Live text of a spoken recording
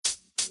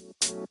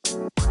How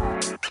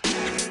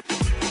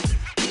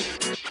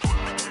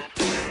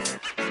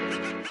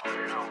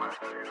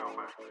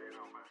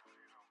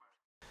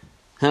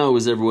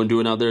is everyone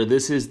doing out there?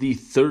 This is the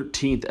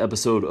 13th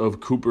episode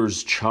of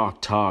Cooper's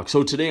Chalk Talk.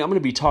 So today I'm going to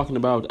be talking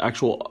about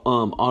actual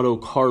auto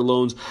car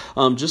loans,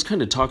 just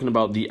kind of talking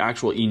about the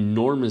actual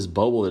enormous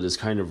bubble that is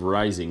kind of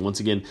rising. Once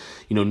again,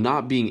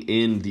 not being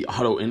in the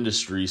auto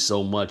industry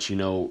so much,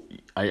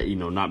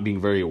 not being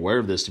very aware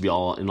of this, to be in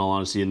all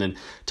honesty, and then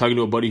talking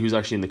to a buddy who's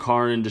actually in the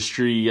car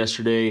industry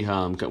yesterday,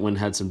 went and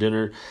had some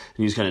dinner, and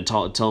he was kind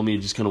of telling me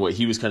just kind of what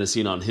he was kind of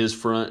seeing on his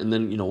front. And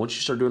then, once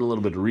you start doing a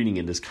little bit of reading,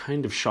 it is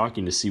kind of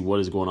shocking to see what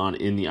is going on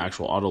in the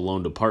actual auto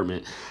loan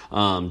department,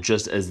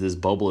 just as this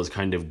bubble is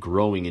kind of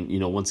growing.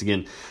 And, once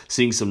again,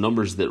 seeing some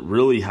numbers that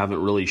really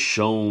haven't really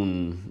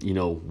shown,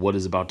 what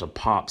is about to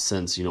pop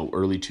since,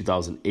 early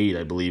 2008,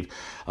 I believe,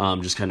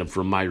 just kind of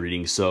from my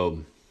reading. So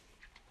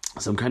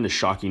some kind of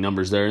shocking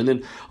numbers there. And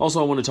then also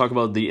I want to talk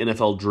about the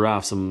NFL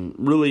draft. Some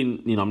really,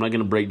 I'm not going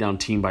to break down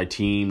team by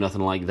team,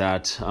 nothing like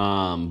that.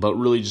 But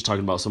really just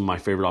talking about some of my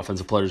favorite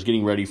offensive players,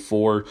 getting ready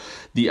for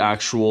the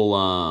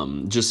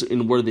actual, just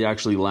in where they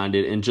actually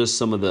landed, and just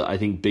some of the, I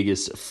think,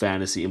 biggest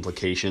fantasy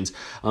implications,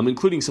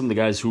 including some of the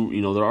guys who,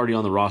 they're already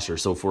on the roster.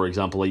 So for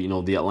example,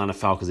 the Atlanta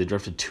Falcons, they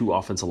drafted 2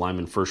 offensive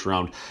linemen first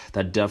round.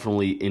 That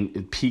definitely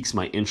it piques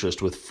my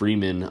interest with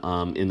Freeman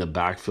in the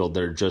backfield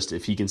there. Just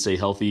if he can stay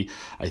healthy,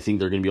 I think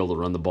they're going to be able to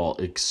run the ball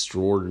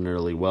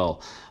extraordinarily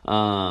well.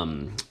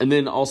 And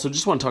then also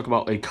just want to talk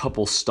about a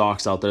couple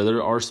stocks out there.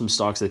 There are some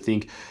stocks I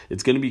think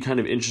it's going to be kind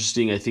of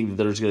interesting. I think that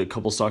there's a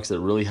couple stocks that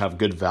really have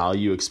good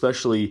value,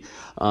 especially,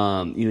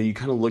 you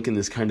kind of look in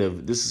this is kind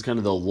of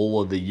the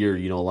lull of the year.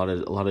 A lot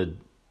of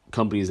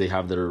companies they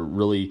have that are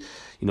really,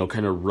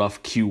 kind of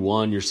rough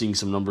Q1. You're seeing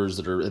some numbers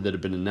that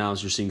have been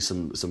announced. You're seeing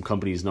some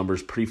companies'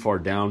 numbers pretty far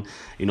down.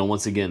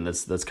 Once again,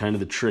 that's kind of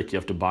the trick. You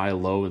have to buy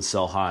low and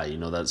sell high.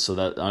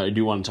 That I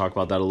do want to talk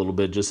about that a little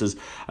bit, just as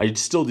I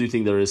still do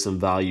think there is some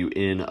value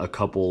in a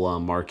couple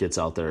markets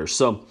out there.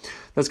 So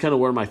that's kind of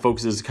where my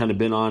focus has kind of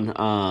been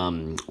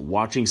on.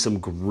 Watching some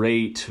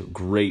great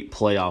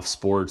playoff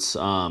sports.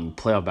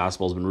 Playoff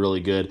basketball has been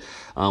really good.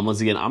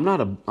 Once again, I'm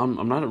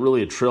not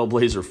really a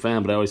Trailblazer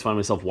fan, but I always find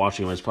myself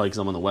watching them. It's probably because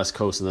I'm on the West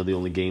Coast and they're the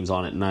only games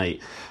on at night.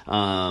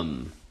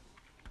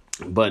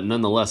 But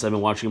nonetheless, I've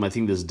been watching them. I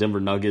think this Denver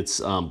Nuggets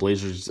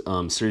Blazers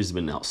series has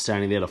been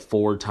outstanding. They had a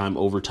 4-time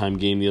overtime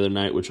game the other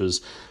night, which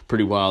was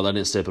pretty wild. I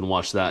didn't stay up and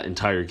watch that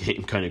entire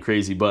game, kind of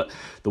crazy. But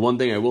the one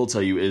thing I will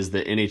tell you is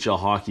that NHL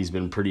hockey's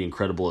been pretty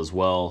incredible as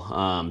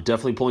well.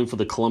 Definitely pulling for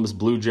the Columbus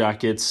Blue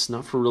Jackets,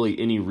 not for really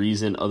any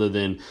reason other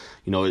than,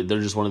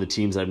 they're just one of the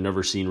teams I've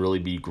never seen really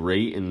be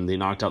great, and they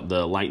knocked out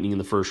the Lightning in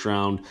the first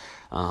round.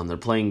 They're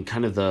playing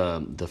kind of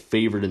the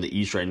favorite in the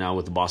East right now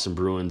with the Boston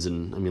Bruins,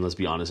 and let's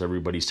be honest,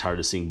 everybody's tired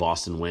of seeing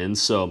Boston win.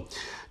 So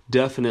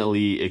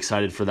definitely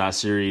excited for that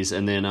series.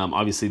 And then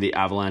obviously the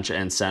Avalanche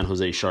and San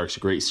Jose Sharks,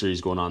 great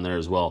series going on there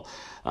as well.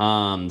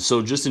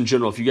 So just in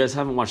general, if you guys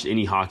haven't watched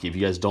any hockey, if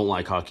you guys don't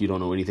like hockey, you don't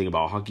know anything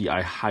about hockey,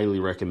 I highly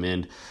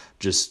recommend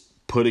just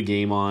put a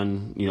game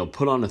on,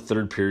 put on a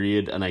third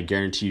period, and I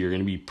guarantee you're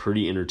going to be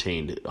pretty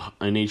entertained.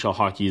 NHL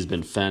hockey has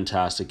been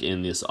fantastic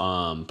in this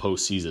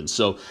postseason.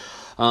 So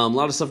a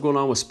lot of stuff going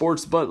on with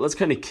sports, but let's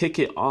kind of kick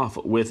it off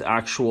with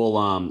actual,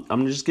 I'm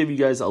going to just give you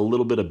guys a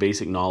little bit of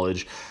basic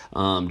knowledge,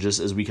 just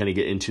as we kind of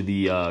get into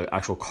the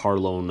actual car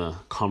loan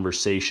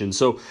conversation.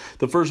 So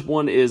the first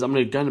one is I'm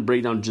going to kind of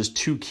break down just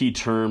 2 key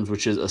terms,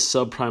 which is a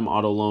subprime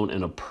auto loan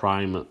and a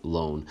prime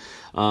loan.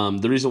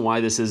 The reason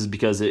why this is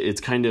because it's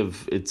kind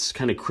of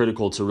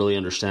critical to really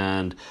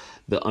understand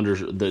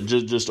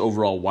just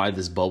overall why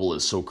this bubble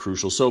is so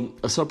crucial. So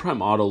a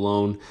subprime auto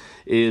loan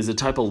is a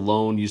type of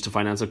loan used to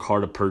finance a car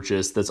to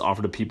purchase that's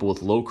offered to people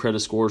with low credit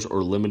scores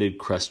or limited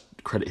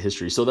credit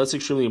history. So that's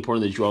extremely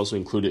important that you also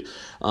include it.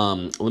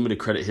 Limited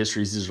credit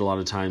histories. These are a lot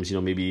of times,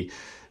 maybe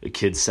a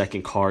kid's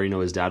second car,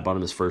 his dad bought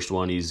him his first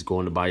one. He's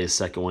going to buy his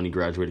second one. He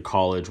graduated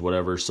college,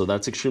 whatever. So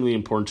that's extremely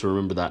important to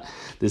remember that.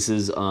 This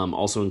is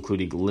also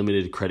including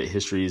limited credit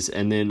histories.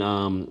 And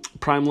then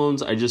prime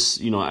loans, I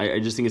just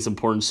think it's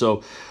important.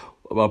 So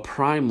a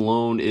prime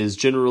loan is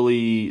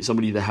generally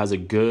somebody that has a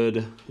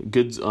good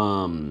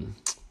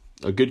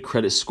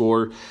credit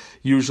score.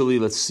 Usually,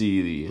 let's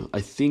see,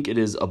 I think it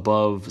is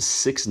above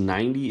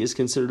 690 is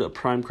considered a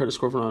prime credit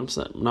score, if I'm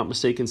not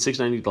mistaken,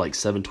 690 to like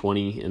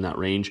 720 in that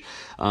range.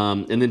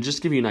 And then just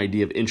to give you an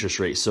idea of interest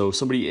rate. So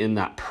somebody in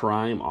that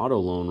prime auto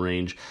loan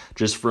range,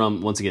 just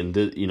from, once again,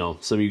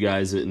 some of you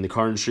guys in the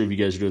car industry, if you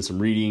guys are doing some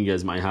reading, you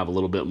guys might have a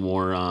little bit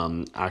more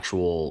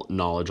actual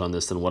knowledge on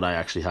this than what I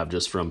actually have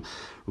just from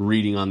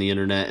reading on the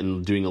internet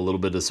and doing a little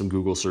bit of some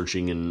Google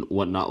searching and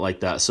whatnot like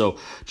that. So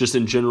just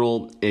in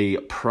general, a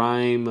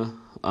prime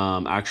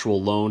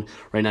actual loan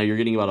right now, you're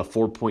getting about a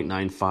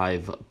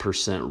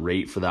 4.95%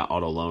 rate for that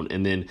auto loan.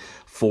 And then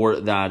for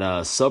that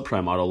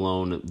subprime auto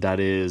loan, that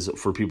is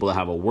for people that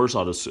have a worse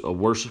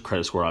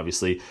credit score,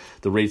 obviously,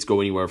 the rates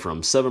go anywhere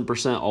from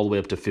 7% all the way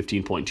up to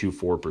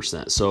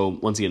 15.24%. So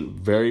once again,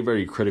 very,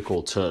 very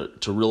critical to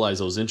realize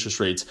those interest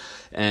rates.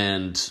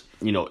 And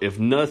if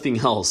nothing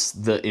else,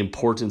 the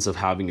importance of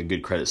having a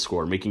good credit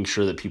score, making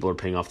sure that people are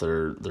paying off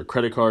their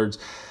credit cards.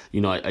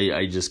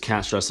 I just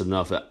can't stress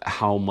enough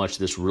how much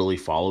this really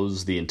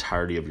follows the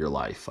entirety of your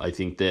life. I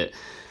think that,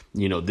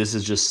 this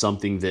is just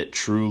something that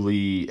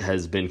truly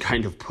has been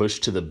kind of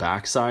pushed to the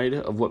backside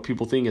of what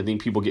people think. I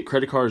think people get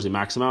credit cards, they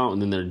max them out,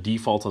 and then they're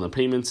default on the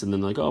payments, and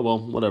then like, oh, well,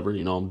 whatever,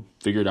 I'll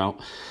figure it out.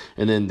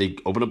 And then they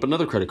open up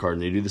another credit card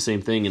and they do the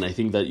same thing. And I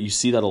think that you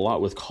see that a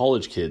lot with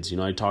college kids.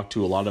 I talk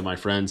to a lot of my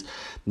friends,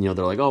 they're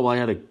like, oh, well, I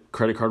had a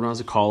credit card when I was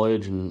at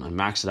college and I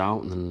maxed it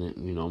out, and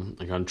then,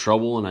 I got in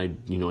trouble and I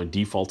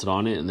defaulted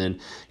on it, and then,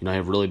 I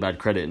have really bad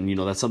credit. And,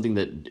 that's something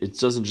that it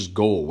doesn't just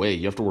go away.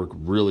 You have to work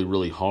really,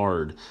 really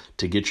hard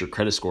to get your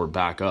credit score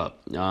back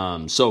up.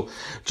 So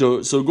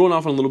going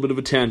off on a little bit of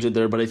a tangent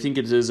there, but I think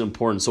it is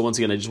important. So once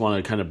again, I just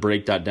want to kind of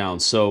break that down.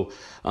 So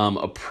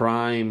a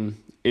prime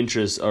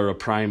interest or a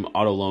prime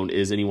auto loan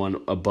is anyone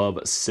above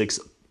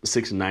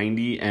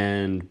 690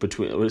 and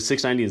between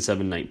 690 and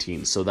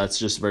 719. So that's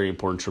just very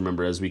important to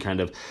remember as we kind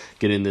of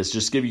get in this.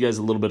 Just give you guys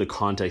a little bit of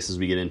context as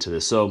we get into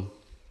this. So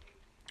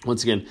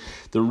once again,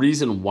 the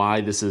reason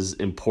why this is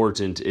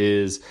important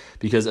is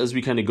because as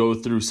we kind of go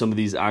through some of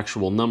these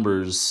actual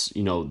numbers,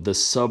 the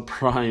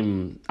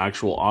subprime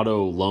actual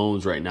auto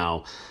loans right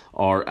now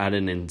are at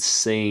an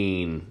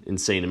insane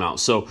amount.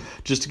 So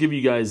just to give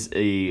you guys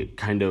a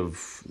kind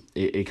of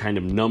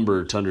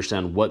number to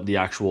understand what the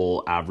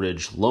actual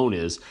average loan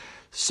is.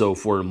 So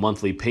for a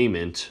monthly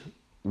payment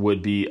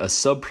would be a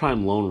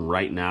subprime loan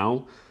right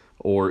now,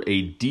 or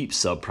a deep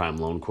subprime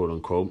loan, quote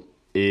unquote,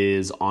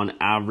 is on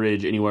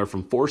average anywhere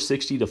from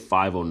 460 to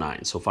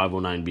 509. So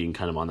 509 being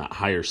kind of on that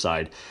higher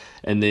side.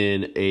 And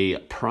then a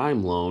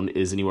prime loan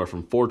is anywhere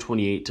from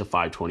 428 to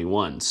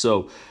 521.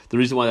 So the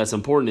reason why that's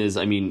important is,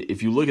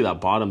 if you look at that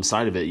bottom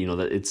side of it,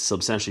 that it's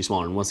substantially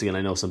smaller. And once again,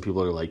 I know some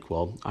people are like,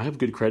 well, I have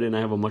good credit and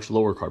I have a much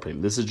lower car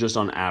payment. This is just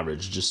on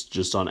average,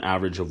 just on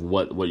average of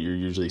what you're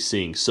usually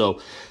seeing.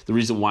 So the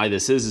reason why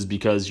this is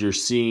because you're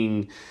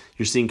seeing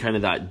kind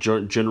of that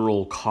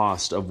general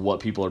cost of what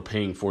people are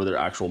paying for their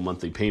actual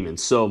monthly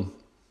payments. So,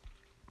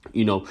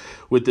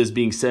 with this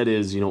being said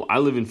is, I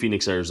live in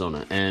Phoenix,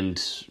 Arizona,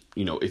 and,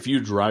 if you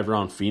drive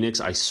around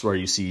Phoenix, I swear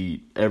you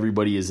see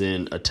everybody is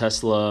in a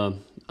Tesla,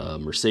 a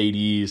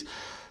Mercedes,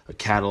 a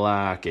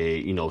Cadillac,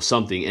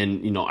 something.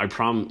 And, I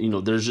promise,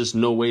 there's just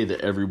no way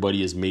that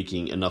everybody is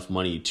making enough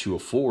money to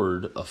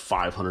afford a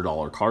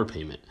 $500 car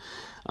payment.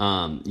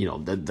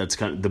 That's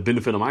kind of the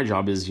benefit of my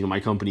job is, my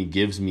company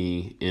gives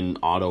me an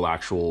auto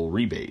actual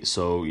rebate.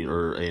 So,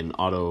 or an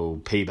auto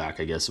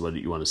payback, I guess what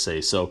you want to say.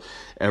 So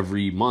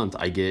every month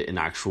I get an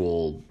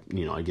actual,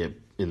 I get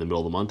in the middle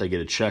of the month, I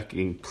get a check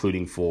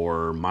including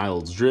for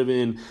miles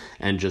driven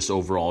and just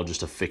overall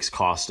just a fixed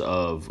cost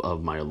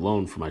of my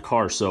loan for my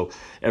car. So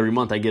every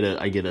month I get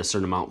a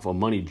certain amount of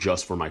money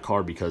just for my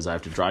car because I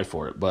have to drive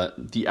for it.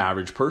 But the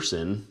average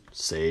person,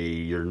 say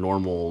your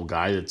normal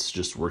guy that's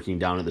just working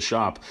down at the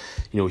shop,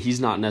 he's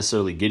not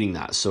necessarily getting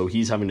that. So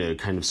he's having to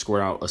kind of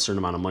square out a certain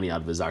amount of money out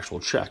of his actual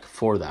check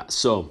for that.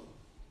 So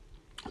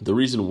the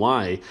reason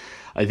why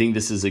I think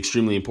this is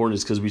extremely important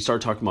is because we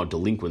start talking about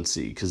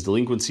delinquency, because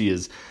delinquency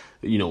is,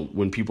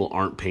 when people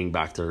aren't paying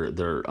back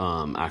their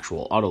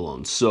actual auto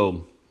loans.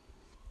 So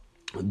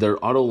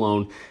their auto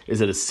loan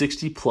is at a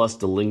 60 plus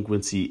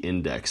delinquency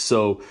index.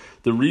 So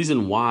the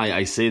reason why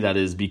I say that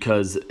is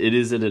because it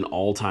is at an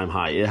all-time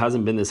high. It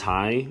hasn't been this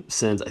high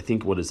since, I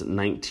think,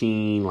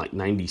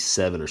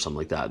 97 or something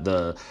like that.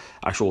 The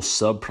actual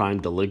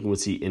subprime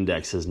delinquency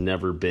index has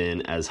never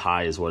been as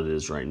high as what it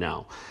is right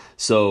now.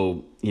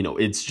 So,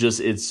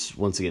 it's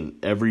once again,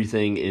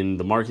 everything in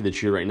the market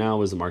that you're right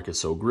now is the market's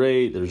so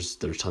great. There's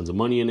tons of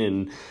money in it.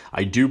 And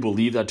I do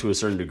believe that to a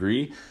certain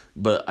degree.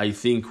 But I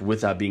think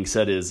with that being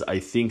said I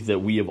think that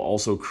we have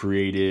also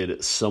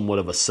created somewhat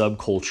of a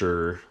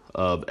subculture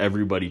of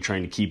everybody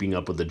trying to keeping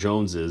up with the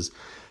Joneses.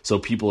 So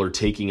people are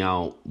taking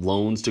out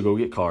loans to go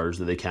get cars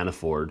that they can't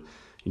afford.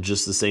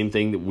 Just the same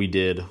thing that we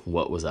did.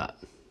 What was that?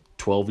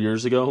 12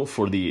 years ago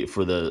for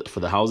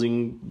the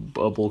housing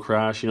bubble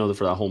crash, for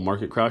that whole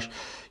market crash,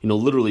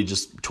 literally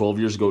just 12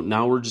 years ago.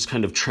 Now we're just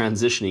kind of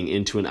transitioning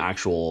into an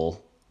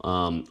actual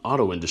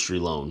auto industry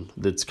loan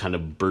that's kind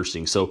of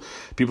bursting. So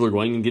people are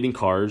going and getting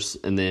cars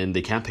and then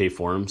they can't pay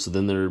for them. So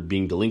then they're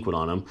being delinquent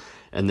on them.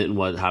 And then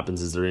what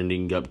happens is they're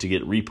ending up to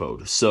get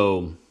repoed.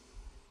 So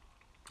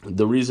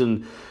the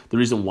reason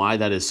why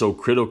that is so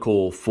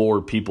critical for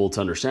people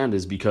to understand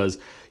is because,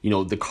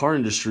 the car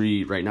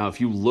industry right now, if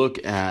you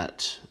look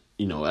at,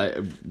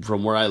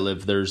 from where I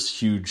live,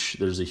 there's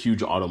a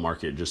huge auto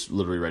market just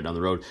literally right down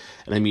the road.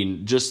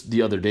 And just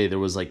the other day, there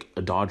was like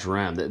a Dodge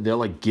Ram. They're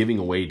like giving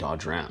away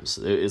Dodge Rams.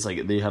 It's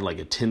like they had like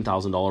a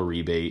 $10,000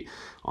 rebate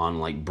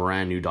like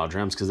brand new Dodge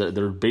Rams, because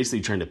they're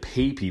basically trying to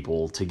pay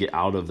people to get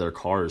out of their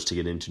cars to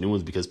get into new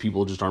ones, because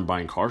people just aren't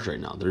buying cars right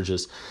now.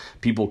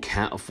 People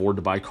can't afford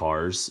to buy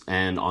cars.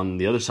 And on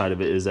the other side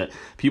of it is that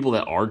people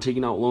that are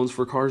taking out loans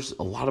for cars,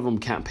 a lot of them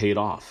can't pay it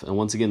off. And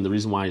once again, the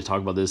reason why I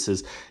talk about this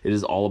is it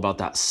is all about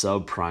that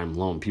subprime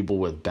loan. People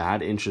with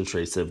bad interest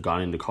rates that have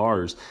gone into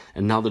cars,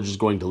 and now they're just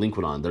going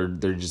delinquent on.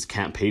 They just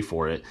can't pay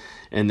for it.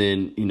 And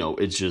then,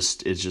 it's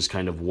just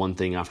kind of one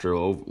thing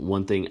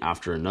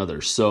after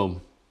another.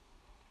 So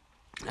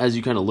as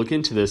you kind of look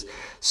into this,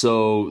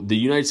 so the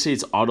United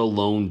States auto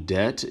loan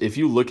debt, if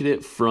you look at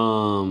it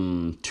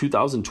from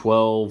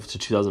 2012 to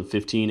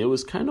 2015, it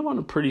was kind of on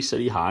a pretty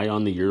steady high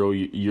on the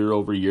year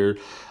over year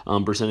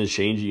percentage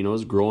change. It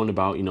was growing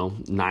about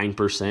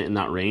 9% in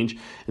that range,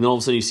 and then all of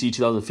a sudden you see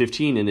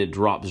 2015 and it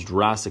drops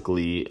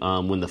drastically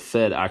when the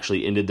Fed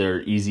actually ended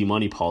their easy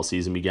money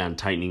policies and began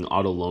tightening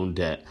auto loan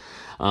debt.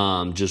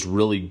 Just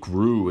really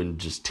grew and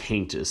just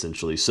tanked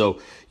essentially. So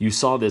you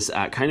saw this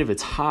at kind of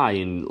its high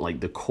in like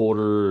the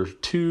quarter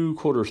 2,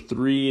 quarter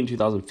 3 in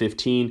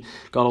 2015,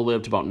 got all the way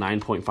up to about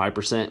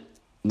 9.5%.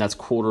 And that's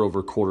quarter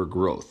over quarter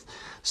growth.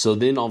 So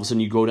then all of a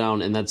sudden you go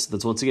down, and that's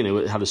once again,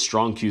 it had a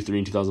strong Q3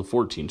 in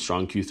 2014,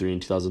 strong Q3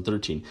 in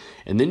 2013.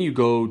 And then you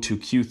go to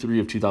Q3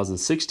 of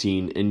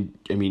 2016, and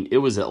I mean, it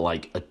was at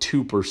like a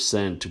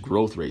 2%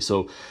 growth rate.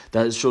 So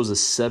that shows a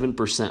 7%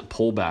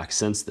 pullback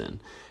since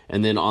then.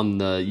 And then on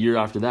the year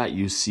after that,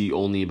 you see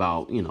only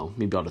about,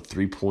 maybe about a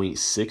 3.6%,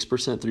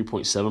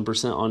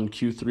 3.7% on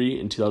Q3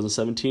 in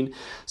 2017.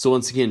 So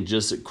once again,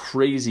 just a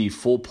crazy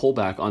full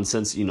pullback on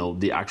since,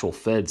 the actual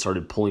Fed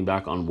started pulling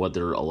back on what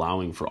they're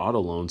allowing for auto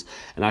loans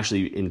and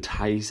actually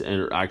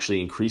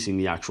increasing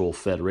the actual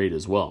Fed rate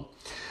as well.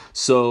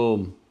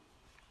 So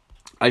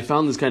I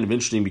found this kind of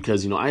interesting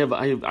because, I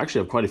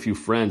actually have quite a few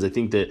friends. I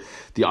think that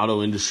the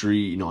auto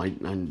industry, I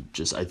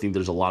think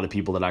there's a lot of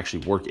people that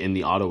actually work in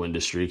the auto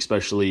industry,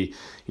 especially,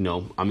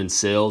 I'm in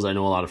sales. I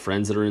know a lot of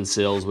friends that are in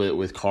sales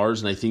with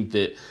cars. And I think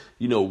that,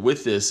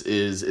 with this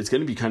it's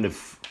going to be kind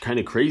of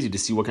crazy to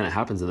see what kind of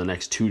happens in the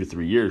next 2 to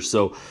 3 years.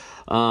 So,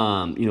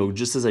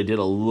 just as I did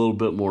a little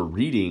bit more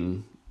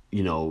reading,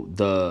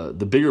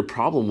 the bigger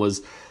problem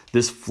was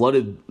this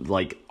flooded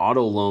like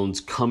auto loans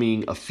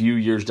coming a few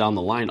years down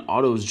the line.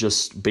 Autos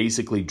just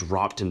basically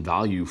dropped in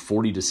value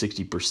 40 to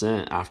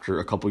 60% after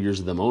a couple years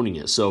of them owning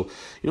it. So,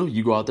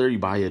 you go out there, you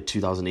buy a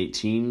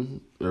 2018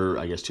 or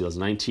I guess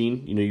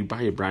 2019, you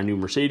buy a brand new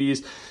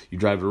Mercedes, you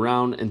drive it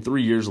around, and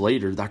 3 years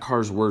later, that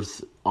car's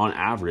worth on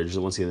average,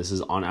 and once again, this is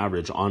on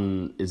average,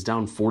 it's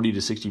down 40 to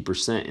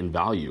 60% in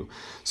value.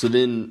 So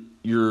then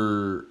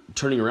you're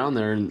turning around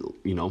there, and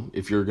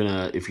if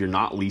you're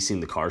not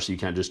leasing the car, so you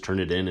can't just turn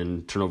it in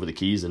and turn over the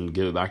keys and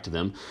give it back to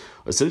them,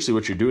 essentially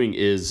what you're doing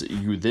is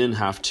you then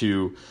have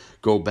to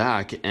go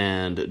back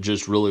and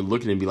just really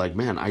look at it and be like,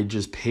 man, I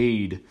just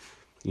paid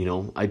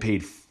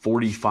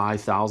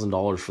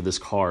 $45,000 for this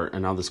car,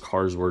 and now this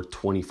car is worth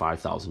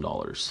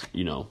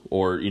 $25,000,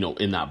 or,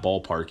 in that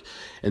ballpark.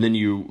 And then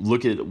you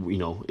look at,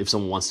 if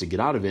someone wants to get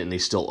out of it and they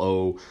still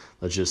owe,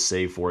 let's just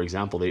say, for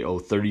example, they owe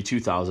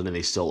 $32,000 and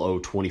they still owe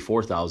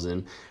 $24,000.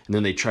 And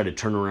then they try to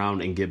turn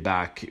around and get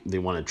back. They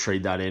want to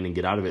trade that in and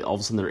get out of it. All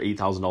of a sudden they're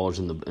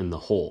 $8,000 in the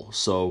hole.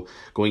 So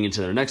going into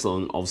their next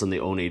loan, all of a sudden they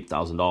own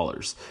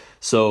 $8,000.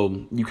 So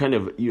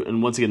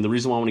and once again, the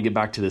reason why I want to get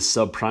back to this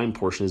subprime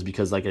portion is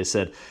because, like I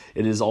said,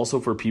 it is also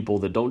for people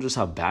that don't just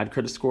have bad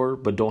credit score,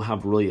 but don't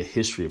have really a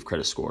history of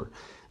credit score.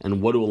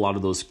 And what do a lot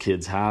of those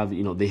kids have?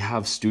 They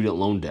have student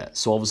loan debt.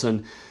 So all of a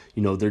sudden,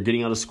 they're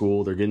getting out of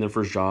school, they're getting their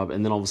first job,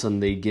 and then all of a sudden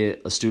they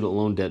get a student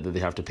loan debt that they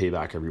have to pay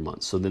back every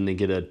month. So then they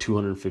get a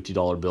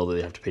 $250 bill that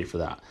they have to pay for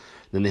that.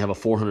 Then they have a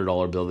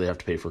 $400 bill they have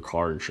to pay for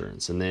car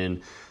insurance. And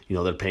then,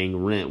 they're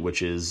paying rent,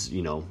 which is,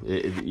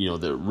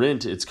 the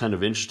rent, it's kind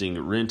of interesting.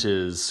 Rent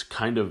is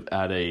kind of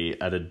at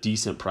a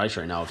decent price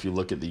right now if you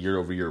look at the year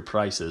over year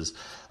prices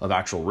of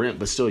actual rent.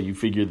 But still, you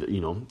figure that,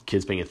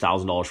 kid's paying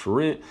 $1,000 for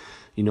rent,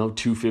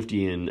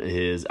 $250 in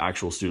his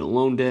actual student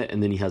loan debt,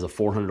 and then he has a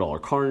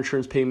 $400 car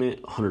insurance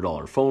payment,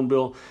 $100 phone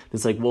bill.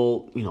 It's like,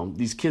 well,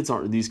 these kids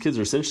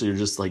are essentially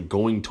just like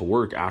going to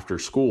work after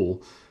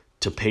school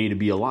to pay to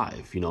be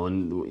alive,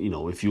 and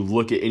if you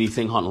look at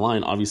anything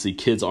online, obviously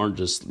kids aren't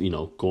just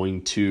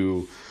going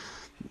to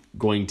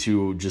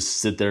just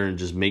sit there and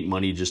just make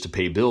money just to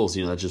pay bills.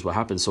 That's just what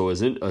happens. So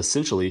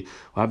essentially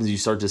what happens is you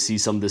start to see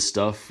some of this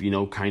stuff,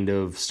 kind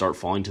of start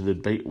falling to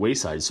the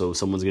wayside. So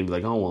someone's going to be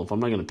like, oh, well, if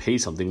I'm not going to pay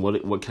something,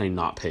 what can I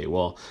not pay?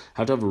 Well, I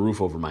have to have a roof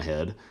over my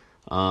head.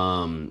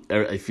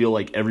 I feel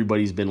like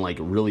everybody's been like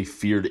really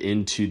feared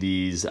into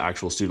these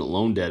actual student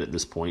loan debt at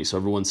this point. So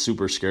everyone's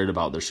super scared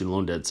about their student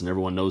loan debts, and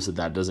everyone knows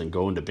that doesn't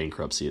go into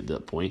bankruptcy at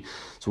that point.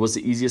 So what's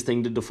the easiest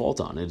thing to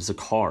default on? It's a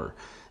car.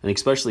 And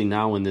especially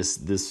now in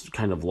this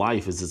kind of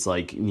life it's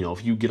like,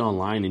 if you get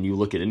online and you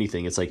look at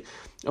anything, it's like,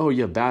 oh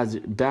yeah,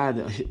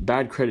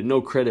 bad credit, no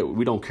credit,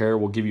 we don't care,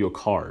 we'll give you a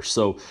car.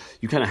 So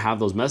you kind of have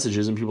those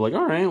messages and people are like,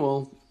 all right,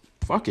 well,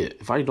 fuck it.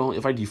 If I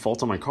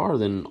default on my car,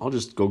 then I'll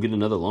just go get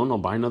another loan. I'll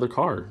buy another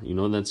car.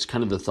 And that's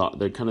kind of the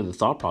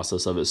thought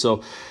process of it.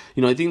 So,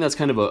 I think that's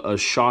kind of a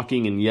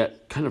shocking and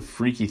yet kind of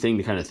freaky thing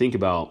to kind of think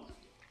about.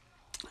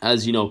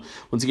 As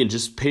once again,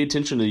 just pay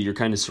attention to your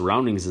kind of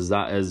surroundings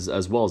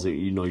as well as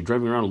you're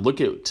driving around and look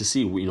to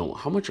see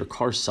how much are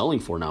cars selling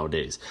for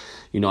nowadays.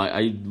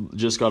 I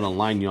just got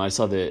online. I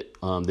saw that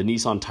the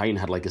Nissan Titan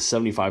had like a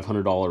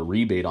 $7,500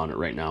 rebate on it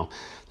right now.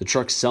 The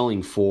truck's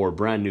selling for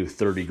brand new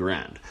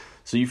 $30,000.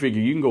 So you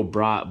figure you can go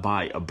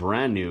buy a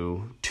brand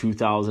new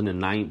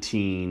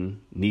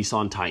 2019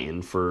 Nissan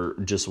Titan for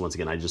just, once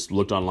again, I just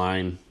looked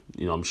online.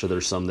 I'm sure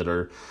there's some that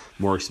are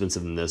more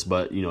expensive than this,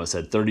 but it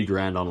said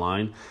 $30,000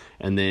 online,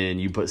 and then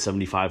you put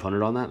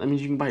 $7,500 on that. That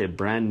means you can buy a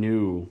brand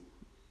new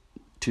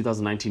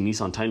 2019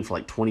 Nissan Titan for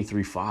like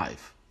 $23,500.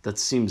 That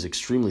seems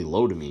extremely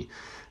low to me.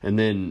 And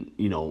then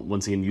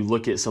once again, you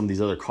look at some of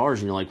these other cars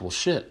and you're like, well,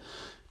 shit.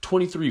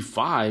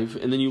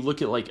 $23,500, and then you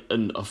look at like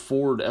a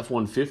Ford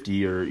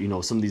F-150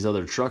 or some of these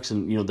other trucks,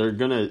 and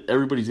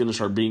everybody's gonna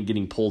start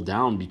getting pulled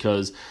down,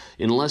 because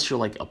unless you're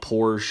like a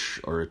Porsche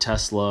or a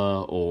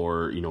Tesla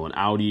or an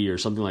Audi or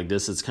something like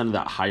this, it's kind of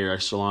that higher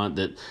echelon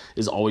that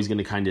is always going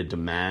to kind of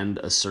demand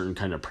a certain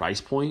kind of price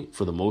point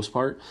for the most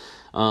part.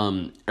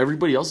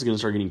 Everybody else is going to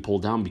start getting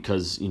pulled down,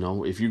 because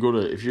if you're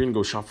going to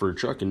go shop for a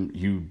truck and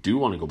you do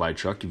want to go buy a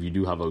truck, if you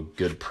do have a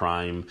good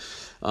prime,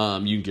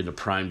 you can get a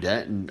prime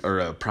debt or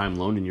a prime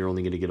loan, and you're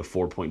only going to get a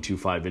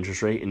 4.25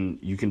 interest rate, and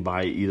you can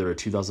buy either a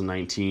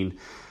 2019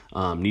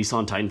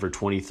 Nissan Titan for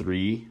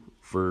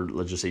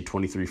let's just say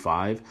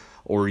 $23,500,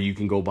 or you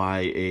can go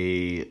buy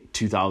a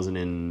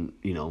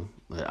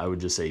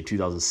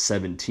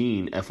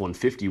 2017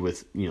 F-150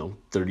 with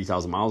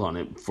 30,000 miles on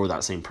it for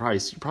that same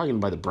price. You're probably gonna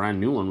buy the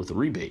brand new one with a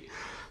rebate.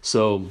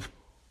 So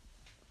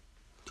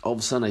all of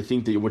a sudden, I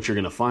think that what you're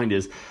going to find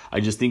is,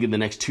 I just think in the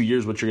next 2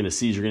 years, what you're going to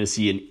see is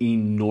an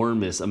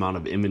enormous amount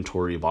of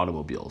inventory of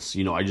automobiles.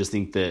 I just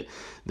think that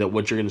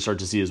what you're going to start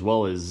to see as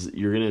well is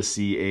you're going to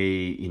see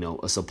a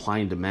supply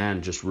and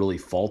demand just really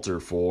falter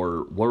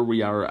for where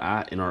we are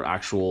at in our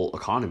actual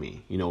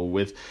economy.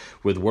 With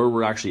where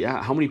we're actually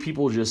at, how many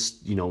people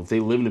just, if they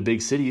live in a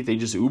big city, they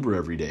just Uber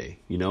every day,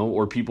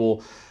 or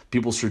people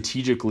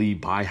strategically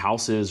buy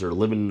houses or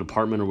live in an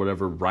apartment or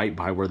whatever right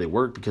by where they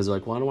work, because they're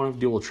like, well, I don't want to have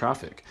to deal with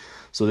traffic.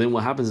 So then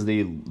what happens is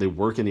they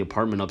work in the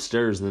apartment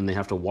upstairs, and then they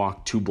have to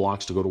walk 2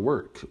 blocks to go to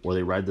work, or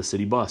they ride the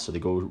city bus, or they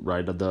go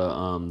ride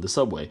the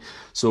subway.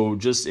 So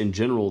just in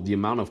general, the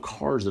amount of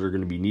cars that are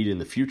going to be needed in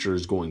the future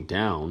is going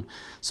down.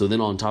 So then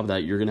on top of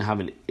that, you're going to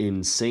have an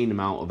insane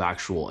amount of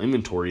actual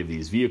inventory of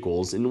these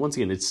vehicles. And once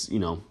again, it's,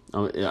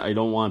 I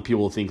don't want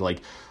people to think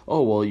like,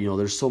 oh, well,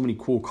 there's so many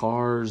cool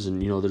cars,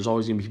 and, there's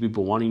always going to be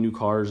people wanting new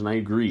cars. And I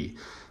agree.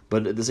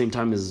 But at the same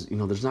time, there's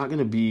not going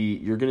to be,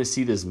 you're going to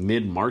see this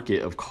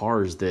mid-market of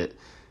cars that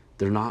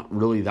they're not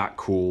really that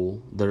cool.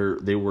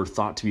 They were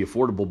thought to be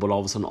affordable, but all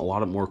of a sudden a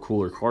lot of more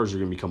cooler cars are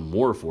going to become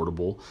more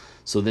affordable.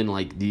 So then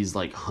like these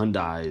like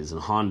Hyundais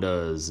and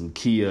Hondas and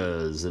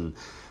Kias and,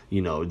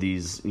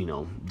 these,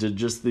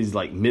 just these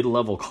like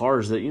mid-level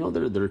cars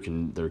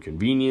that, they're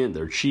convenient,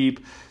 they're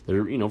cheap,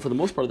 they're, for the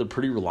most part, they're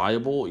pretty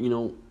reliable.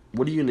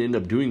 What are you going to end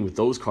up doing with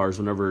those cars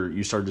whenever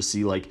you start to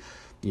see like,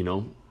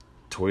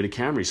 Toyota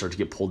Camry start to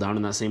get pulled down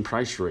in that same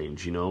price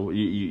range?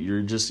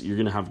 You're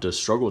going to have to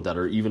struggle with that.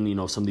 Or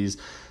even, some of these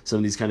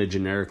kind of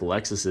generic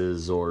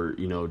Lexuses, or,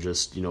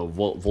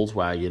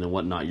 Volkswagen and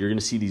whatnot. You're going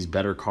to see these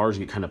better cars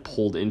get kind of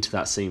pulled into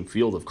that same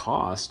field of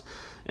cost.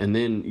 And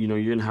then, you're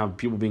going to have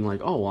people being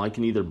like, oh, well, I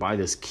can either buy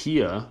this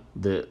Kia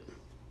that,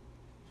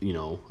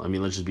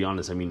 let's just be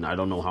honest. I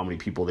don't know how many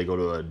people, they go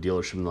to a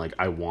dealership and like,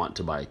 I want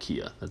to buy a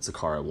Kia. That's the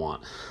car I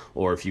want.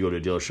 Or if you go to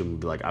a dealership and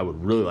be like, I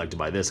would really like to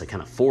buy this. I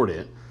can't afford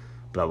it,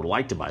 but I would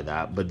like to buy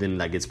that. But then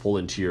that gets pulled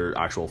into your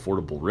actual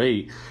affordable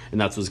rate,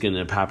 and that's what's going to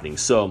end up happening.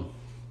 So,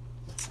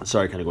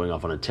 sorry, kind of going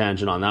off on a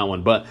tangent on that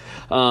one, but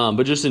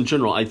just in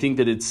general, I think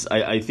that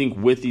I think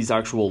with these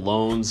actual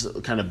loans,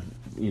 kind of,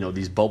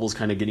 these bubbles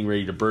kind of getting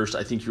ready to burst,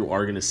 I think you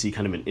are going to see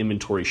kind of an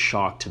inventory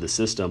shock to the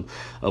system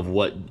of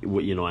what,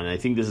 and I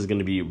think this is going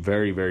to be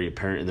very, very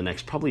apparent in the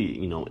next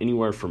probably,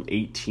 anywhere from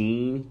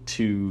 18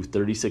 to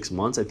 36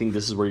 months. I think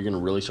this is where you're going to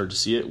really start to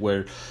see it,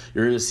 where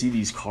you're going to see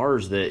these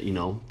cars that,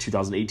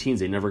 2018s,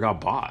 they never got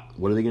bought.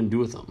 What are they going to do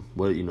with them?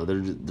 Well, they're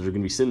going to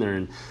be sitting there,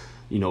 and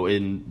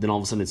and then all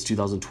of a sudden it's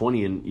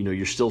 2020, and,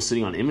 you're still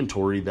sitting on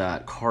inventory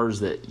that cars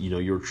that,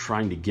 you're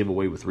trying to give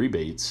away with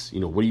rebates.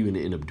 What are you going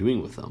to end up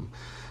doing with them?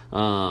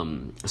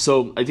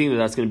 So I think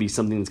that's going to be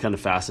something that's kind of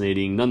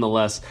fascinating.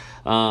 Nonetheless,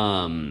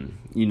 I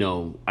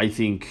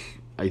think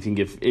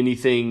if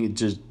anything,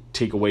 just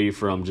take away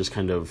from just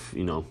kind of,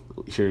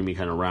 hearing me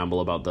kind of ramble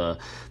about the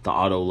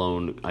auto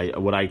loan,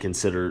 what I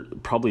consider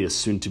probably a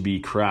soon-to-be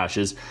crash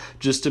is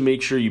just to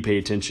make sure you pay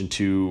attention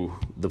to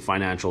the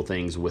financial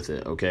things with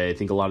it, okay? I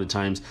think a lot of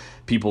times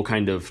people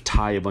kind of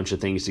tie a bunch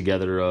of things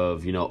together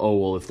of, oh,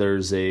 well, if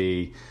there's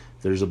a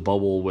there's a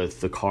bubble with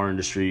the car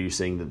industry,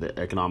 saying that the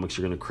economics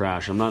are going to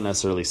crash. I'm not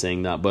necessarily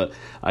saying that, but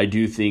I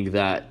do think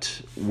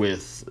that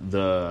with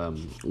the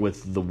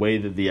way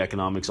that the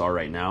economics are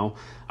right now,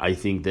 I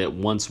think that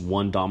once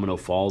one domino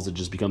falls, it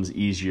just becomes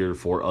easier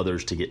for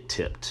others to get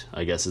tipped,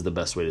 I guess is the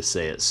best way to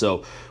say it.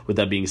 So with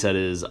that being said,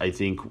 I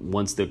think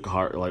once that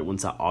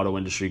auto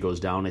industry goes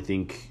down, I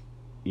think,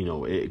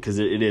 because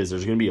there's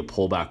going to be a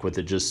pullback with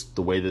it, just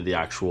the way that the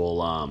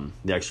actual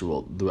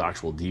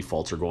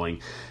defaults are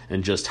going,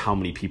 and just how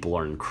many people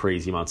are in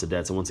crazy amounts of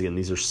debts. And once again,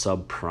 these are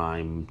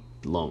subprime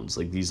loans.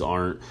 Like, these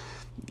aren't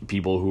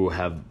people who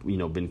have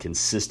been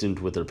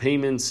consistent with their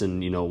payments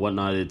and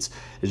whatnot. It's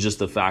just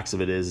the facts of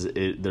it is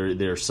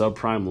they're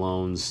subprime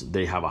loans.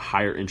 They have a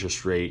higher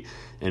interest rate,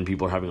 and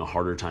people are having a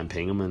harder time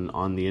paying them, and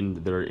on the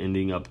end they're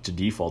ending up to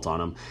default on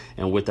them.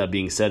 And with that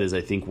being said,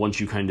 I think once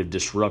you kind of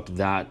disrupt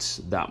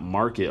that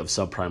market of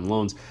subprime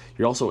loans,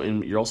 you're also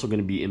going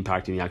to be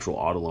impacting the actual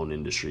auto loan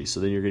industry. So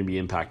then you're going to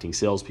be impacting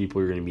salespeople.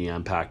 You're going to be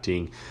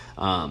impacting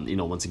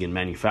once again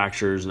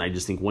manufacturers. And I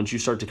just think once you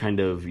start to kind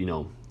of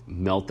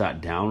melt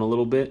that down a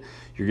little bit,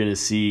 you're going to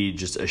see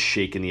just a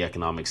shake in the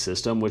economic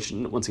system, which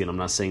once again, I'm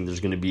not saying there's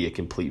going to be a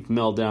complete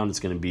meltdown.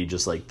 It's going to be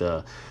just like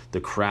the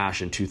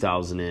crash in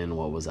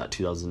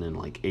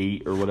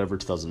 2008 or whatever,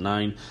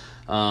 2009.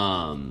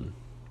 I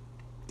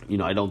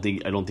don't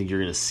think you're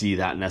going to see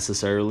that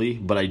necessarily,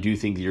 but I do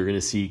think that you're going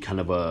to see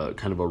kind of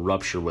a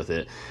rupture with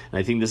it. And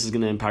I think this is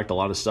going to impact a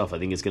lot of stuff. I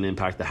think it's going to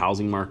impact the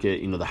housing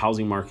market. The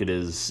housing market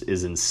is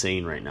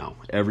insane right now.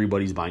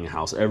 Everybody's buying a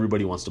house.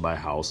 Everybody wants to buy a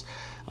house.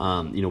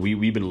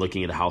 We've been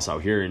looking at a house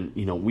out here, and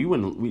we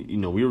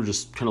were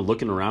just kind of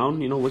looking around,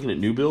 looking at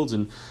new builds,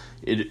 and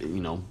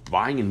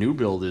buying a new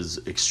build is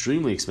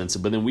extremely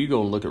expensive. But then we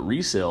go and look at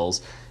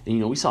resales,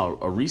 and we saw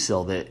a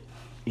resale that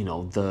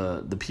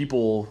the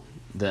people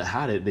that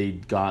had it, they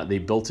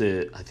built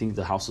it. I think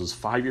the house was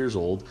 5 years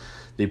old.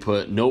 They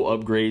put no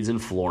upgrades in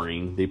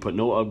flooring. They put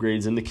no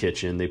upgrades in the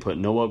kitchen. They put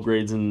no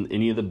upgrades in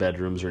any of the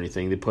bedrooms or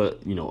anything. They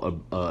put an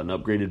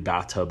upgraded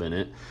bathtub in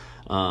it.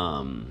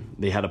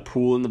 They had a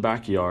pool in the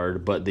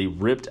backyard, but they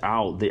ripped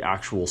out the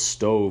actual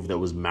stove that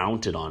was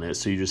mounted on it.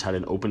 So you just had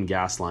an open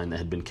gas line that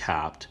had been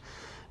capped,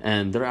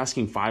 and they're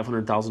asking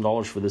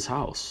 $500,000 for this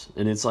house.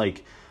 And it's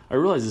like, I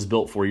realize it's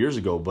built 4 years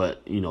ago,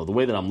 but the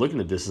way that I'm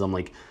looking at this is, I'm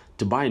like,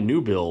 to buy a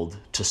new build,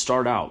 to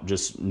start out,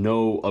 just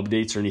no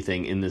updates or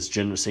anything in this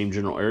same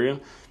general area,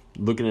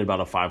 looking at about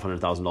a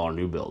 $500,000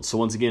 new build. So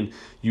once again,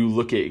 you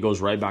look at it, goes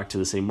right back to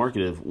the same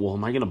market of, well,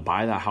 am I going to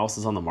buy that house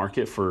that's on the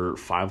market for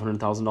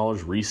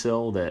 $500,000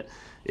 resale, that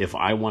if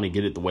I want to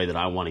get it the way that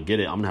I want to get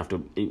it, I'm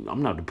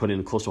gonna have to put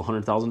in close to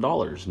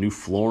 $100,000, new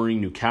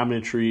flooring, new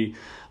cabinetry,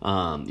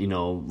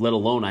 let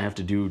alone I have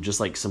to do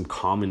just like some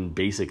common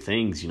basic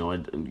things,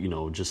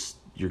 just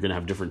you're going to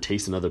have different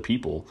tastes than other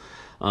people.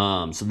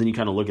 So then you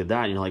kind of look at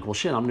that and you're like, well,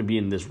 shit, I'm going to be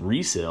in this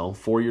resale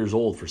 4 years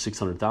old for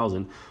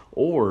 $600,000,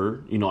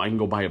 or, I can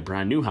go buy a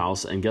brand new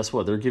house, and guess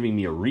what? They're giving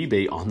me a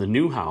rebate on the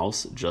new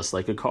house, just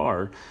like a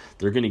car.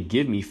 They're going to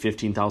give me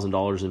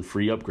 $15,000 in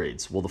free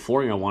upgrades. Well, the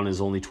flooring I want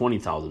is only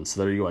 $20,000.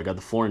 So there you go. I got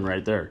the flooring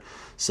right there.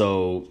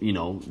 So,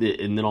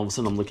 and then all of a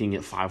sudden I'm looking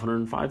at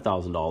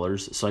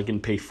 $505,000. So I can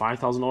pay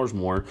 $5,000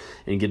 more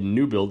and get a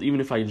new build.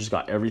 Even if I just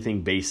got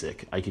everything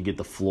basic, I could get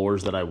the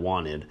floors that I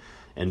wanted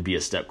and be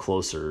a step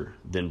closer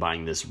than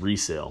buying this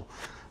resale.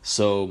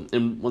 So,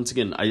 and once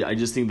again, I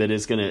just think that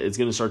it's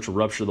gonna start to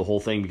rupture the whole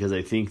thing, because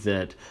I think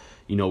that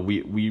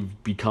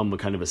we've become a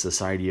kind of a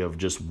society of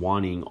just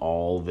wanting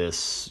all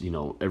this.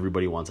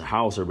 Everybody wants a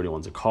house, everybody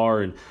wants a car,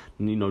 and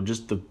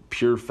just the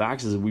pure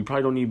facts is that we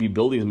probably don't need to be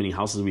building as many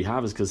houses as we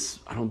have, is because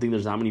I don't think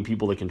there's that many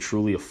people that can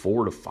truly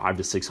afford a $500,000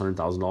 to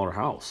 $600,000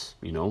 house.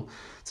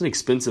 It's an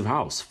expensive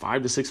house,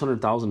 $500,000 to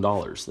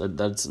 $600,000.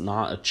 That's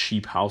not a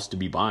cheap house to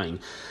be buying.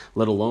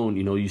 Let alone,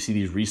 you see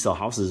these resale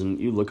houses, and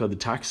you look at the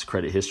tax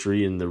credit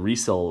history and the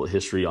resale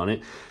history on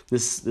it.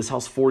 This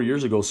house 4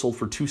 years ago sold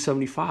for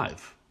 $275,000.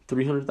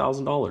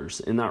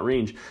 $300,000 in that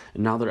range,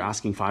 and now they're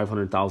asking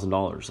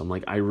 $500,000. I'm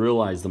like, I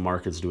realize the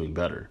market's doing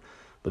better,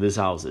 but this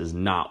house is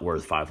not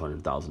worth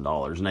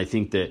 $500,000. And I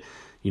think that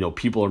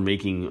people are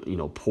making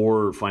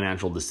poor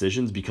financial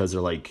decisions because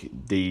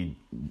they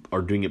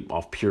are doing it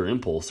off pure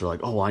impulse. They're like,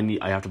 oh,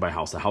 I have to buy a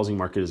house. The housing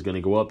market is going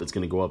to go up. It's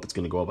going to go up. It's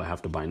going to go up. I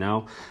have to buy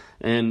now.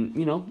 And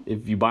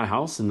if you buy a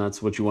house and that's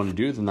what you want to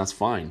do, then that's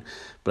fine.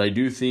 But I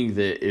do think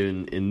that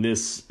in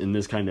this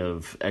kind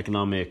of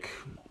economic,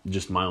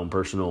 just my own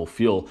personal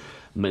feel,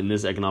 in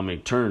this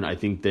economic turn, I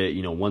think that,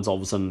 once all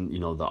of a sudden,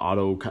 the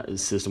auto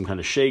system kind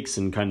of shakes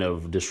and kind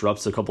of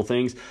disrupts a couple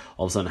things,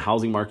 all of a sudden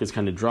housing markets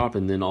kind of drop.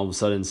 And then all of a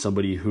sudden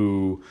somebody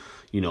who,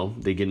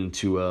 they get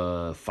into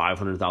a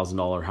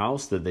 $500,000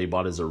 house that they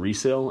bought as a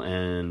resale,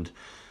 and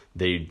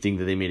they think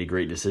that they made a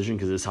great decision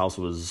because this house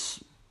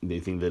they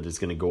think that it's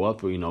going to go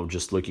up.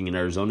 Just looking in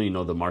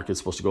Arizona, the market's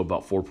supposed to go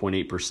about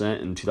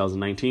 4.8% in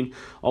 2019.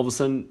 All of a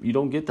sudden, you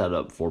don't get that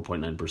up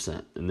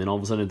 4.9%. And then all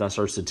of a sudden, if that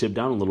starts to tip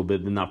down a little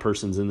bit, then that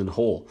person's in the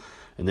hole.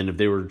 And then if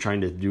they were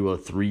trying to do a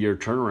 3-year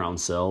turnaround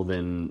sale,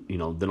 then,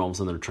 then all of a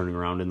sudden they're turning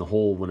around in the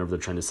hole whenever they're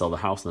trying to sell the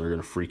house, and they're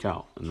going to freak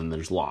out. And then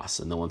there's loss.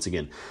 And then once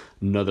again,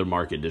 another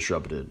market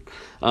disrupted.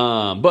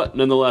 But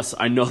nonetheless,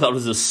 I know that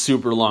was a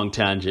super long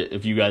tangent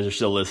if you guys are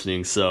still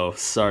listening, so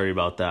sorry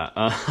about that.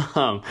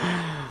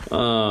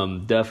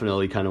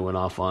 Definitely kind of went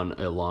off on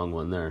a long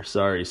one there.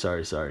 Sorry.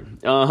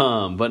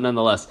 But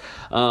nonetheless,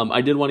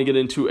 I did want to get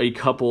into a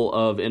couple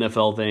of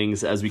NFL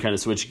things as we kind of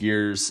switch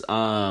gears.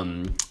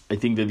 I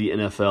think that the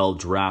NFL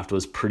draft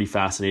was pretty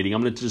fascinating.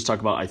 I'm going to just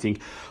talk about, I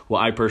think, what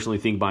I personally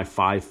think my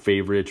 5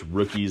 favorite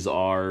rookies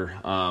are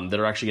that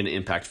are actually going to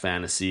impact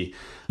fantasy.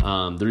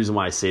 The reason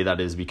why I say that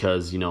is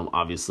because,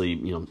 obviously,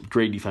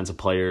 great defensive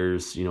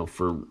players,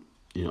 for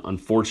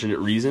unfortunate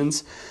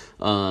reasons.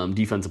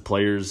 Defensive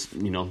players,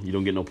 you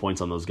don't get no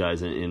points on those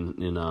guys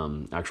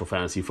in actual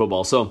fantasy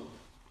football. So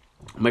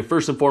my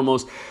first and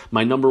foremost,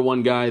 my number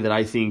one guy that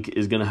I think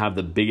is going to have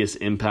the biggest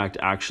impact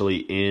actually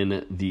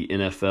in the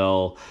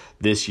NFL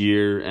this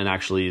year, and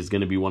actually is going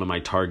to be one of my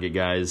target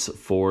guys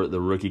for the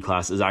rookie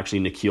class, is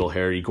actually N'Keal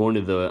Harry, going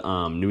to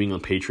the New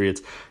England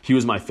Patriots. He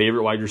was my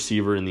favorite wide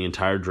receiver in the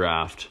entire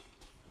draft.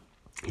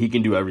 He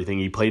can do everything.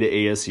 He played at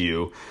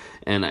ASU.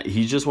 And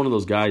he's just one of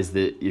those guys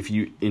that if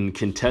you, in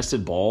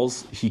contested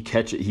balls,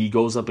 he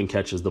goes up and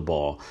catches the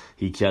ball.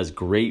 He has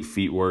great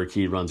feet work.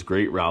 He runs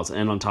great routes.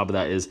 And on top of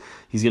that is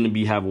he's going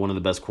to have one of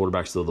the best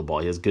quarterbacks throw the ball.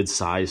 He has good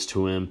size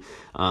to him.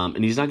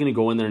 And he's not going to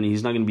go in there and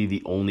he's not going to be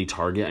the only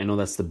target. I know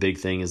that's the big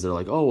thing is they're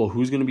like, oh, well,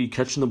 who's going to be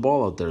catching the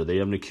ball out there? They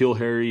have N'Keal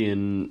Harry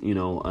and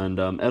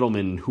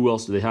Edelman. Who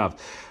else do they have?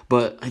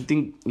 But I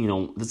think,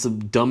 that's the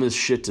dumbest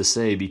shit to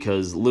say,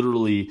 because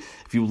literally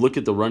if you look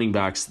at the running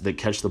backs that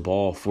catch the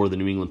ball for the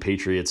New England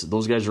Patriots,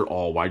 those guys are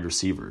all wide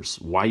receivers.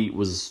 White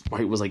was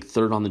like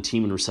 3rd on the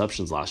team in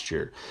receptions last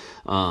year.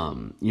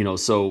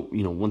 So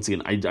once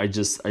again,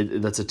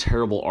 that's a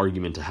terrible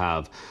argument to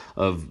have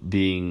of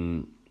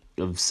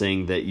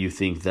saying that you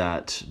think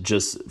that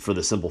just for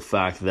the simple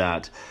fact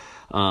that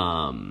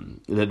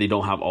they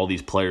don't have all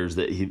these players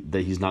that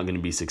he's not going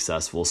to be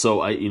successful.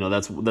 So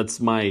that's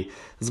my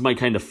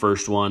kind of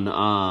first one.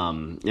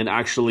 And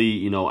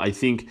actually, I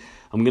think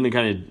I'm going to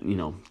kind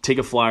of, take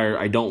a flyer.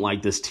 I don't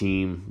like this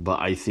team, but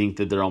I think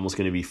that they're almost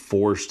going to be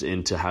forced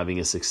into having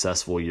a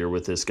successful year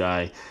with this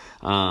guy.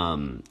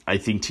 I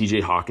think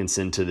TJ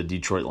Hawkinson to the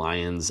Detroit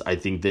Lions. I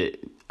think that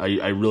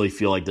I really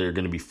feel like they're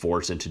going to be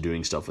forced into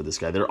doing stuff with this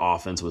guy. Their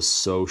offense was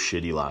so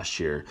shitty last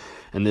year.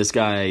 And this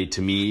guy,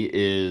 to me,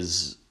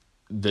 is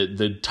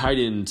the tight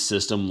end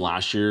system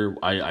last year.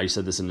 I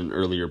said this in an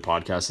earlier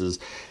podcast,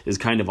 is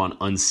kind of on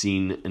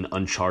unseen and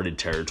uncharted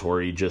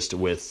territory just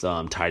with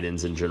tight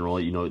ends in general.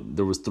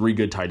 There was 3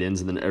 good tight ends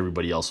and then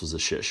everybody else was a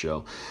shit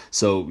show.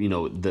 So,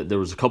 there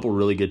was a couple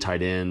really good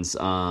tight ends,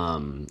 but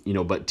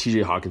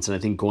TJ Hawkinson, I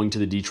think, going to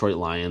the Detroit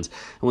Lions.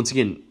 And once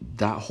again,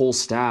 that whole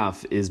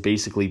staff is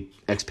basically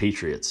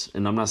expatriates.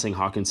 And I'm not saying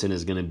Hawkinson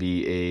is going to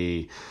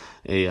be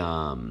a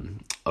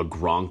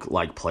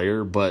Gronk-like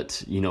player,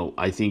 but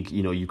I think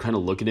you kind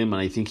of look at him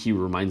and I think he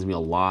reminds me a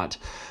lot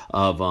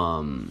of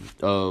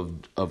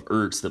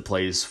Ertz that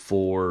plays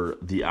for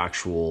the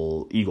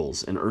actual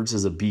Eagles. And Ertz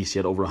is a beast. He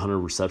had over 100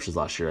 receptions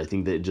last year. I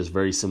think that just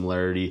very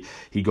similarity.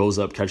 He goes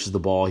up, catches the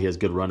ball. He has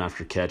good run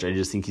after catch. I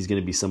just think he's going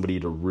to be somebody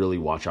to really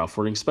watch out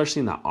for,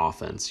 especially in that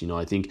offense.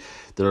 I think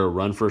they're a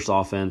run-first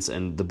offense,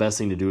 and the best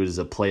thing to do is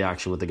a play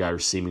action with the guy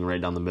receiving right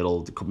down the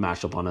middle,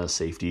 matched up on a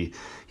safety.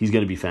 He's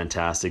going to be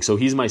fantastic. So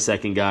he's my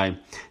second guy.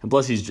 And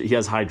plus, he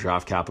has high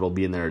draft capital,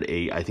 being there at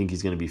 8. I think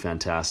he's going to be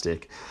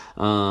fantastic.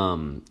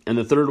 And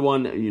the third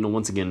one,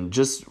 once again,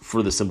 just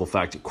for the simple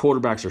fact,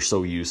 quarterbacks are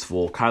so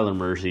useful. Kyler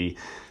Murray,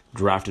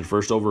 drafted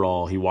first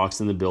overall. He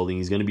walks in the building.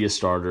 He's going to be a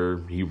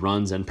starter. He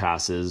runs and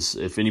passes.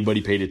 If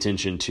anybody paid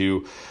attention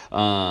to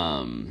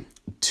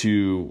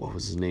what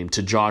was his name?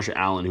 To Josh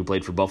Allen, who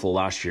played for Buffalo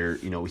last year,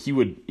 he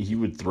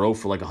would throw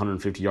for like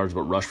 150 yards,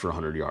 but rush for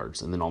 100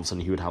 yards. And then all of a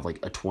sudden he would have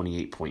like a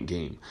 28-point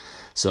game.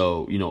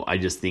 So, I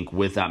just think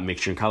with that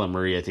mixture, and Kyler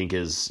Murray, I think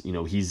is,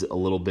 he's a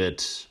little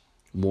bit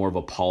more of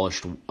a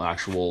polished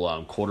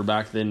actual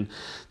quarterback than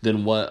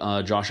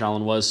what Josh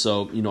Allen was.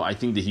 So, I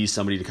think that he's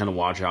somebody to kind of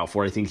watch out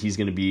for. I think he's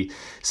going to be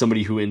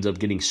somebody who ends up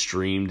getting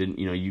streamed, and,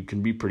 you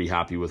can be pretty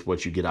happy with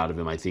what you get out of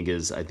him, I think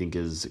is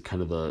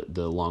kind of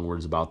the long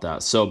words about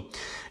that. So,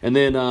 and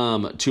then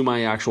to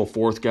my actual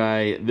fourth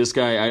guy, this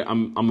guy,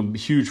 I'm a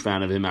huge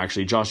fan of him,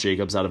 actually, Josh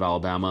Jacobs out of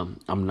Alabama.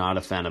 I'm not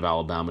a fan of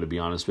Alabama, to be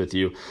honest with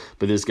you,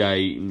 but this guy,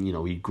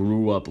 he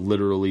grew up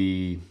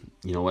literally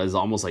as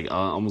almost like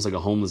a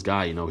homeless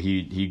guy.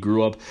 He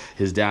grew up,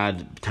 his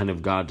dad kind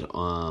of got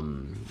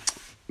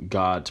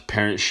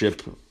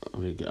parentship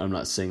I'm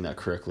not saying that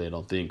correctly, I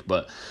don't think,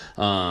 but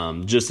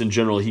just in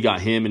general, he got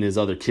him and his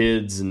other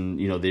kids, and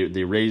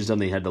they raised them.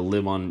 They had to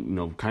live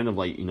on kind of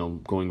like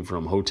going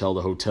from hotel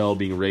to hotel,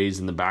 being raised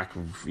in the back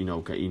of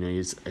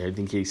I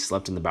think he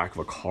slept in the back of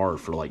a car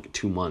for like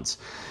 2 months.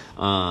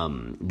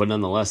 But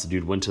nonetheless, the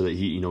dude went to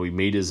he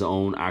made his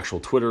own actual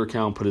Twitter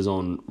account, put his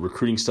own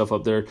recruiting stuff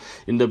up there,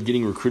 ended up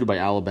getting recruited by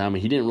Alabama.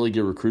 He didn't really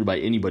get recruited by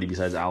anybody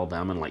besides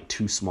Alabama and like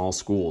 2 small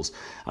schools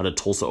out of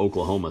Tulsa,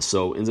 Oklahoma.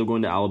 So ends up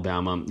going to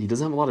Alabama. He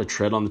doesn't have a lot of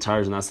tread on the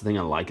tires, and that's the thing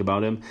I like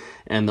about him.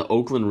 And the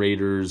Oakland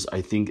Raiders,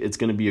 I think it's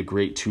going to be a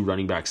great 2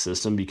 running back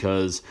system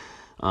because,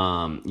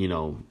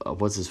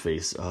 what's his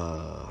face?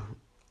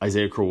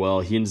 Isaiah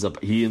Crowell. He ends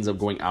up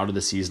going out of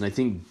the season. I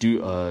think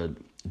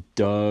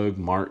Doug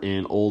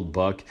Martin, old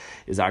Buck,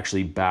 is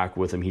actually back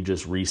with him. He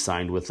just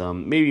re-signed with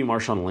them. Maybe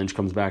Marshawn Lynch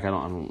comes back. I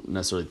don't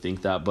necessarily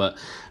think that, but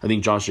I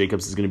think Josh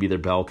Jacobs is going to be their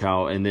bell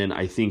cow. And then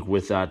I think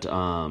with that,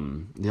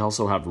 they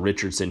also have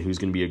Richardson, who's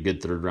going to be a good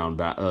third down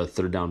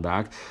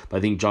back. But I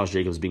think Josh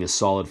Jacobs being a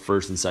solid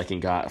first and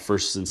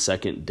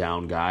second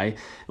down guy.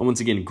 And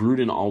once again,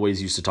 Gruden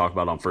always used to talk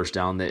about on first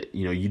down that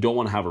you don't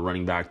want to have a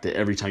running back that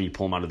every time you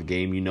pull him out of the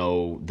game,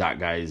 that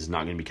guy is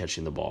not going to be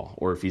catching the ball,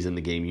 or if he's in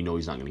the game,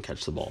 he's not going to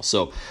catch the ball.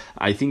 So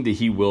I think that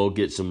he will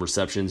get some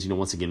receptions,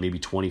 once again, maybe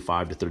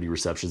 25 to 30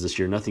 receptions this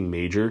year. Nothing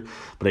major,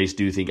 but I just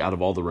do think out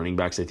of all the running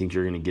backs, I think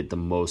you're going to get the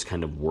most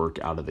kind of work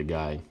out of the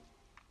guy.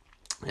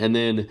 And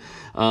then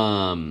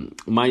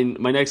my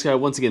next guy,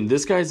 once again,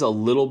 this guy's a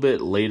little bit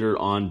later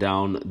on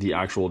down the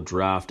actual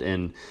draft.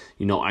 And,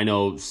 I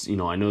know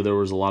there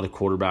was a lot of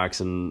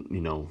quarterbacks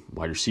and,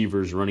 wide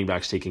receivers, running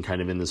backs taken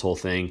kind of in this whole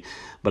thing.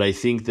 But I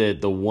think that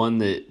the one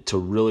that to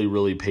really,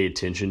 really pay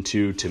attention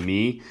to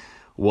me,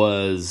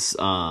 was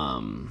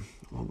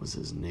what was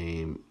his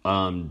name?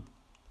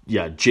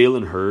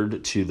 Jalen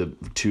Hurd to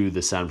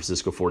the San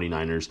Francisco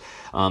 49ers.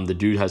 The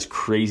dude has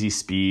crazy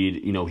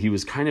speed. He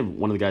was kind of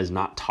one of the guys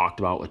not talked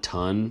about a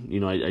ton.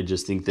 I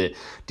just think that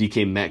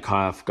DK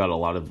Metcalf got a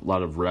lot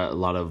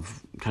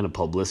of kind of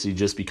publicity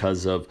just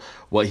because of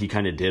what he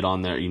kind of did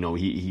on there.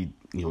 He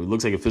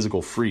looks like a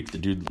physical freak. The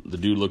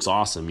dude looks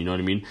awesome. You know what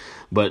I mean?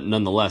 But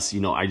nonetheless,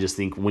 I just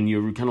think when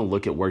you kind of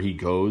look at where he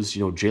goes,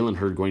 Jalen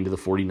Hurd going to the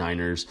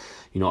 49ers,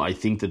 I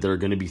think that they're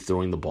going to be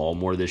throwing the ball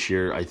more this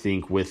year. I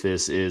think with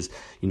this is,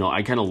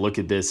 I kind of look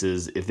at this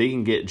as if they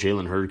can get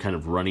Jalen Hurd kind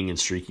of running and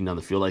streaking down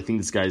the field, I think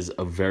this guy's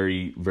a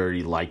very,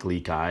 very likely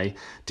guy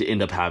to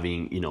end up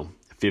having,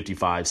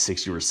 55,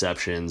 60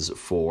 receptions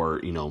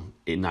for,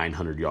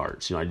 900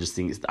 yards. I just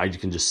think I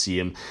can just see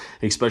him,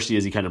 especially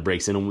as he kind of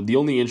breaks in. And the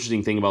only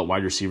interesting thing about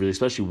wide receivers,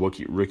 especially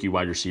rookie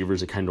wide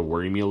receivers, that kind of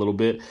worry me a little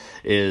bit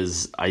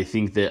is I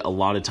think that a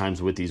lot of times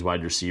with these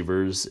wide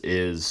receivers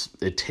is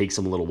it takes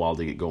them a little while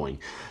to get going.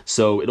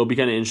 So it'll be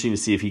kind of interesting to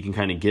see if he can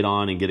kind of get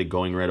on and get it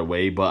going right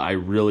away. But I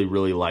really,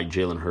 really like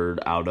Jalen Hurd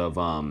out of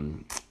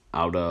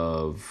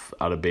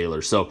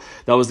Baylor. So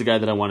that was the guy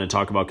that I wanted to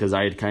talk about because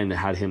I had kind of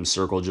had him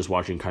circled just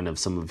watching kind of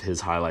some of his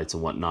highlights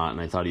and whatnot,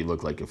 and I thought he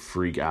looked like a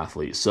freak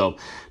athlete. So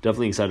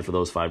definitely excited for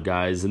those 5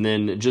 guys. And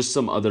then just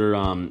some other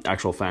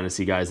actual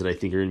fantasy guys that I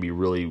think are going to be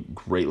really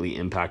greatly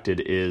impacted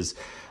is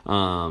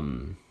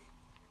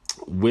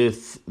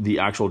with the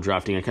actual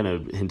drafting. I kind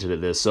of hinted at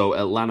this. So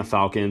Atlanta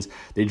Falcons,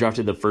 they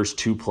drafted the first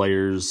 2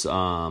 players,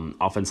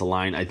 offensive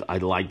line. I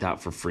like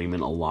that for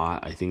Freeman a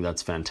lot. I think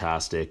that's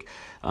fantastic.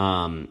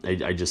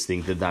 I just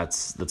think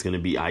that's going to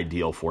be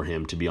ideal for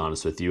him, to be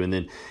honest with you. And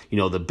then,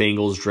 the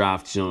Bengals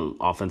draft,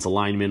 offensive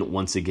lineman,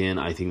 once again,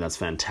 I think that's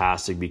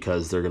fantastic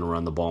because they're going to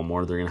run the ball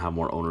more. They're going to have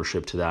more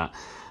ownership to that.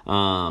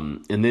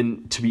 And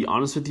then to be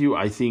honest with you,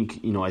 I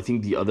think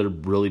the other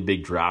really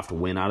big draft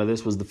win out of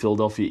this was the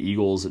Philadelphia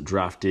Eagles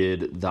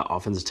drafted that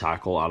offensive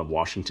tackle out of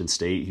Washington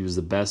State. He was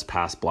the best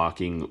pass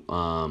blocking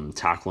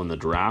tackle in the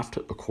draft,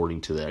 according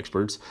to the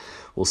experts.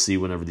 We'll see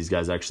whenever these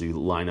guys actually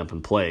line up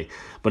and play.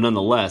 But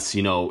nonetheless,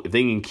 if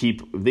they can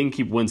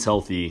keep Wentz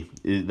healthy,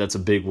 that's a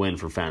big win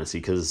for fantasy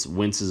because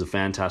Wentz is a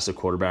fantastic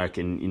quarterback,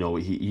 and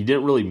he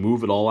didn't really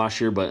move at all last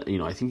year, but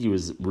I think he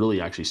was really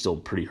actually still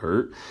pretty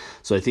hurt.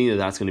 So I think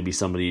that's going to be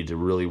somebody to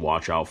really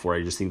watch out for.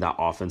 I just think that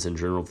offense in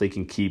general, if they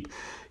can keep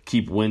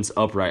Wentz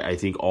upright, I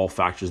think all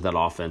factors of that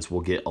offense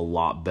will get a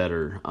lot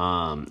better.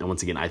 And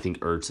once again, I think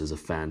Ertz is a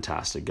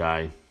fantastic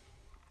guy.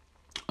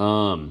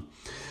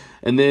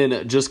 And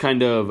then just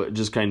kind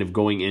of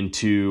going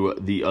into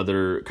the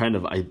other kind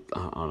of, I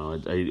don't know,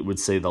 I would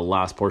say the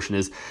last portion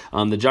is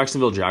the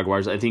Jacksonville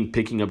Jaguars. I think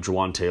picking up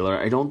Jawan Taylor,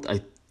 I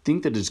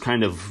think that it's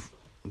kind of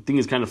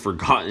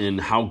forgotten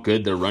how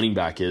good their running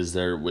back is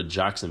there with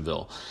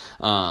Jacksonville.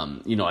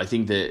 I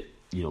think that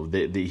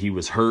he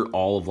was hurt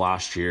all of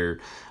last year.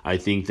 I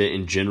think that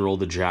in general,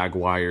 the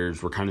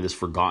Jaguars were kind of this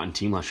forgotten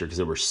team last year because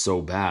they were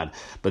so bad.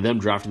 But them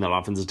drafting that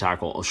offensive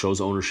tackle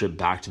shows ownership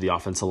back to the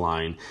offensive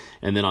line.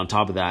 And then on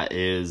top of that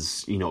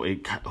is,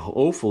 it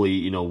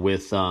hopefully,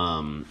 with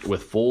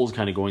Foles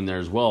kind of going there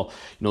as well,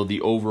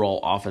 the overall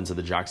offense of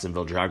the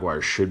Jacksonville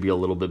Jaguars should be a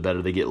little bit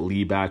better. They get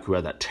Lee back, who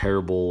had that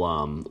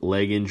terrible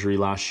leg injury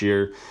last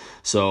year.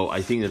 So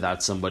I think that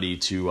that's somebody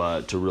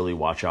to really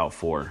watch out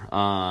for.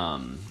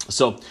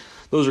 So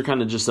those are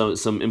kind of just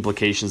some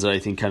implications that I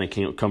think kind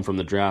of come from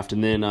the draft.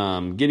 And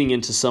then getting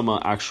into some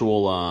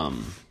actual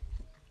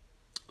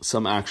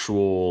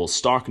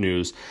stock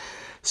news.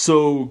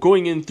 So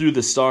going in through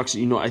the stocks,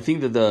 I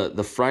think that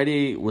the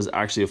Friday was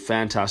actually a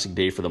fantastic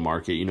day for the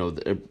market.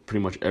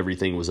 Pretty much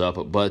everything was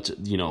up, but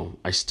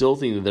I still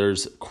think that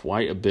there's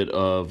quite a bit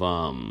of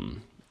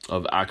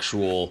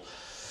actual.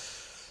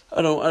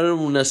 I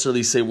don't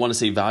necessarily want to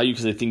say value,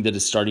 because I think that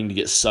it's starting to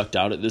get sucked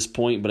out at this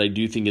point, but I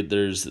do think that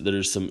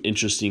there's some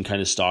interesting kind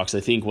of stocks.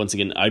 I think, once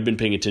again, I've been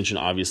paying attention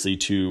obviously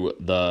to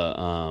the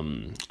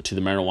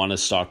marijuana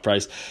stock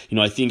price.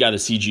 I think out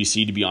of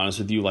CGC, to be honest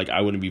with you, like,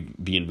 I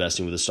wouldn't be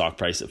investing with a stock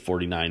price at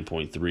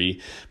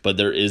 49.3, but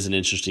there is an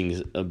interesting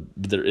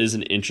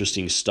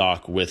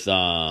stock with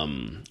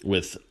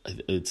it's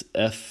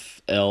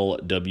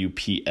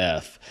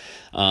FLWPF.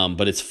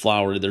 But it's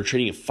flour. They're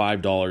trading at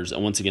 $5.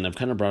 And once again, I've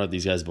kind of brought up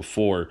these guys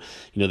before.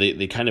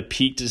 They kind of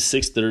peaked at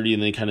 630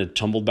 and they kind of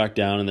tumbled back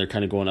down, and they're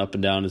kind of going up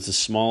and down. It's a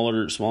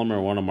smaller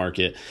marijuana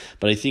market.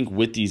 But I think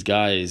with these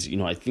guys,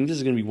 I think this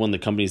is going to be one of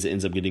the companies that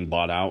ends up getting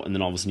bought out. And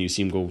then all of a sudden you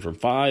see them going from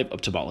 $5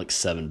 up to about like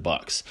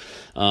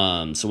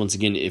 $7. So once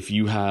again, if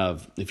you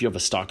have a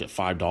stock at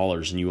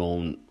 $5 and you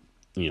own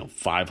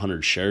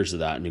 500 shares of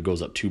that, and it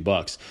goes up $2,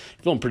 you're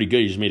feeling pretty good.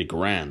 You just made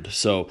 $1,000.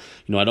 So,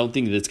 I don't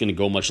think that it's going to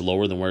go much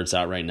lower than where it's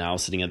at right now,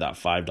 sitting at that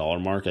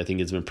 $5 mark. I think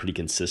it's been pretty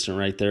consistent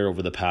right there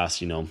over the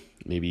past,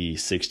 maybe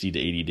 60 to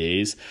 80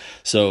 days.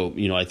 So,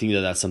 I think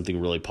that that's something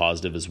really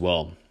positive as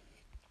well.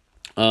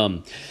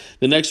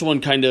 The next one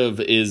kind of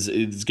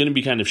it's going to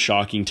be kind of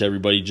shocking to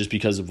everybody just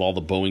because of all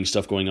the Boeing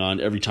stuff going on.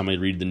 Every time I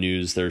read the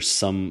news,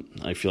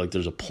 I feel like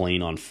there's a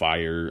plane on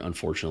fire,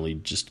 unfortunately,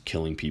 just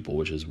killing people,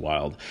 which is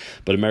wild.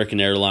 But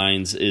American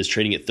Airlines is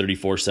trading at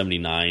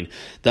 $34.79.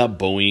 That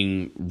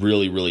Boeing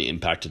really, really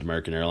impacted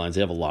American Airlines.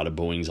 They have a lot of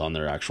Boeings on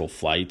their actual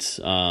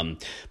flights.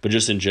 But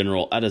just in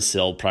general, at a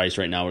sale price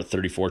right now at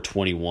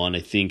 $34.21,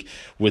 I think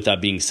with that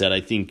being said,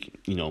 I think,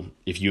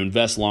 if you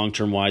invest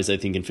long-term wise, I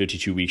think in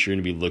 52 weeks, you're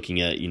going to be looking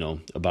at,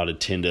 about a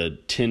 $10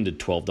 to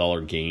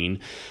 $12 gain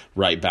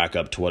right back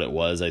up to what it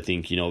was. I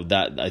think,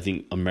 I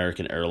think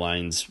American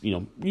Airlines,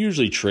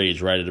 usually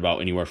trades right at about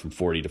anywhere from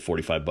 $40 to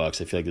 $45.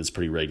 I feel like that's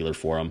pretty regular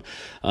for them.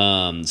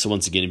 So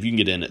once again, if you can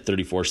get in at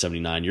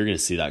 $34.79, you're going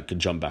to see that could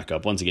jump back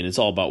up. Once again, it's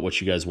all about what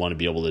you guys want to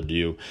be able to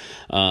do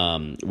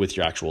with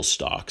your actual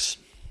stocks.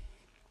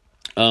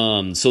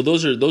 So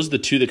those are the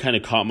two that kind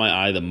of caught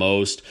my eye the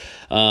most.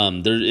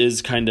 There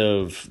is kind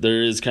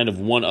of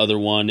one other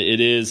one. It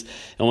is,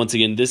 and once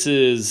again, this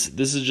is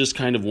just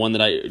kind of one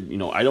that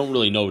I don't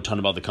really know a ton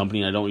about the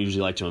company. I don't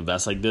usually like to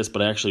invest like this,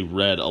 but I actually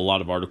read a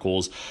lot of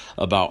articles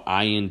about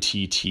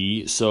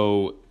INTT.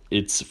 So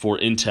it's for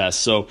InTest.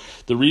 So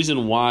the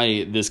reason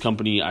why this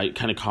company I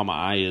kind of caught my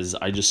eye is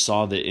I just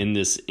saw that in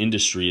this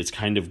industry, it's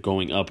kind of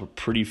going up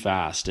pretty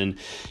fast. And,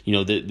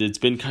 it's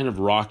been kind of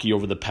rocky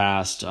over the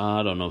past,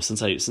 I don't know,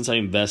 since I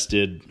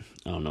invested,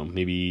 I don't know,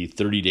 maybe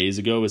 30 days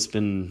ago,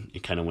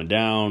 it kind of went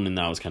down, and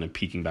now it's kind of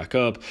peaking back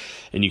up,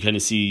 and you kind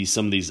of see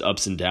some of these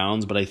ups and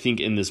downs. But I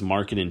think in this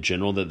market in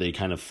general that they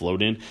kind of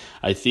float in,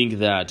 I think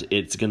that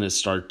it's going to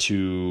start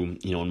to,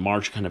 in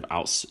March kind of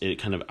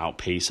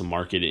outpace a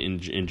market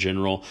in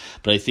general.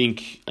 But I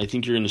think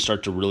you're going to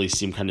start to really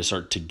see them kind of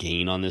start to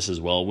gain on this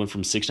as well. It went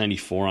from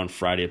 694 on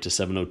Friday up to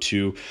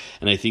 702,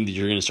 and I think that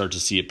you're going to start to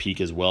see a peak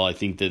as well. I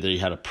think that they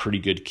had a pretty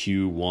good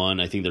Q1.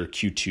 I think their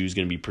Q2 is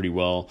going to be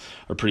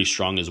pretty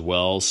strong as well.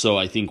 So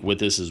I think with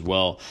this as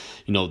well,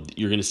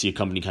 you're going to see a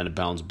company kind of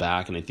bounce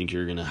back, and I think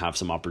you're going to have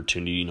some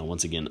opportunity.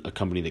 Once again, a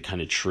company that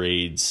kind of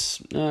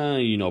trades,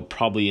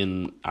 probably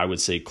in, I would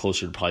say,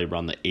 closer to probably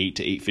around the $8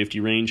 to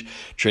 $8.50 range,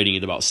 trading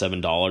at about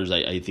 $7.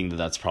 I think that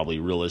that's probably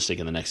realistic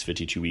in the next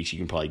 52 weeks. You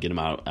can probably get them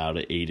out at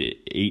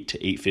 $8 to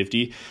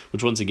 $8.50,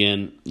 which once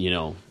again,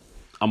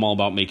 I'm all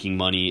about making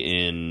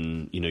money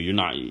in, you're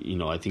not,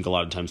 I think a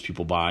lot of times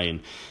people buy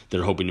and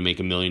they're hoping to make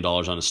 $1 million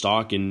on a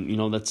stock,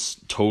 and, that's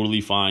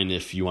totally fine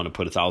if you want to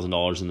put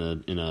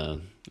 $1,000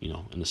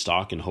 in a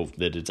stock and hope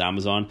that it's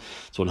Amazon.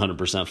 It's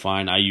 100%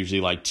 fine. I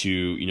usually like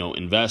to,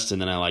 invest,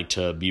 and then I like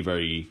to be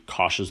very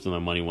cautious with my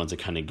money once it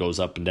kind of goes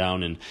up and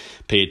down, and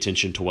pay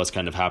attention to what's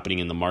kind of happening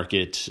in the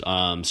market.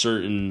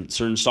 Certain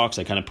stocks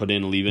I kind of put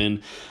in and leave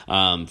in.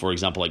 For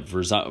example, like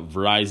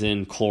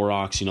Verizon,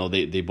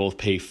 Clorox, they both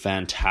pay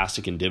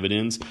fantastic in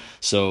dividends.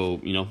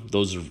 So,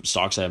 those are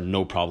stocks I have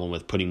no problem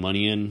with putting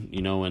money in,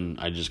 and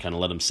I just kind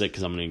of let them sit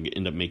because I'm going to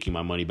end up making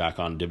my money back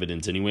on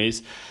dividends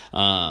anyways.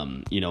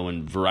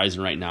 And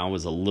Verizon right right now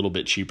is a little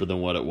bit cheaper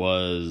than what it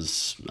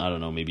was, I don't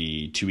know,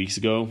 maybe 2 weeks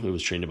ago. It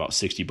was trading about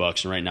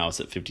 $60, and right now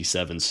it's at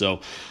 57. So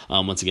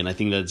once again, I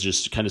think that's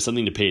just kind of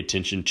something to pay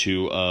attention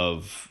to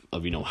of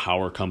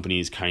how are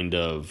companies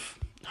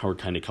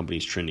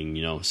companies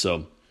trending,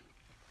 so,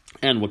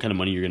 and what kind of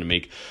money you're going to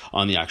make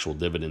on the actual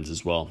dividends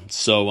as well.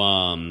 So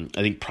I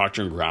think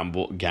Procter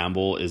 &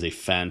 Gamble is a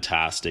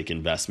fantastic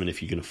investment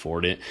if you can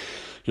afford it.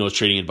 It's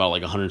trading at about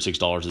like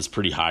 $106. It's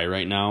pretty high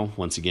right now,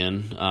 once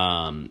again.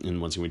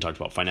 And once again, we talked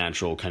about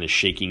financial kind of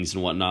shakings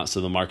and whatnot,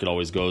 so the market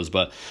always goes.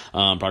 But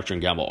Procter &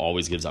 Gamble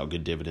always gives out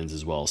good dividends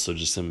as well. So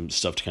just some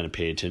stuff to kind of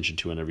pay attention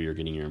to whenever you're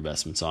getting your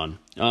investments on.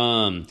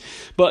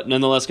 But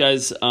nonetheless,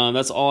 guys,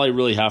 that's all I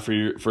really have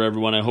for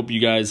everyone. I hope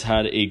you guys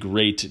had a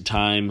great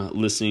time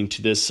listening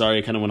to this. Sorry,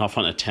 I kind of went off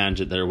on a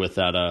tangent there with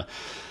that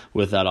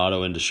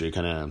auto industry.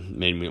 Kind of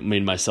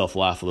made myself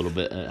laugh a little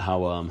bit at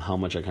how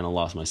much I kind of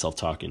lost myself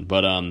talking.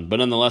 But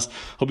nonetheless,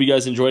 hope you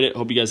guys enjoyed it.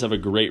 Hope you guys have a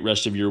great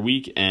rest of your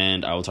week,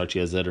 and I will talk to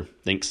you guys later.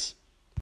 Thanks.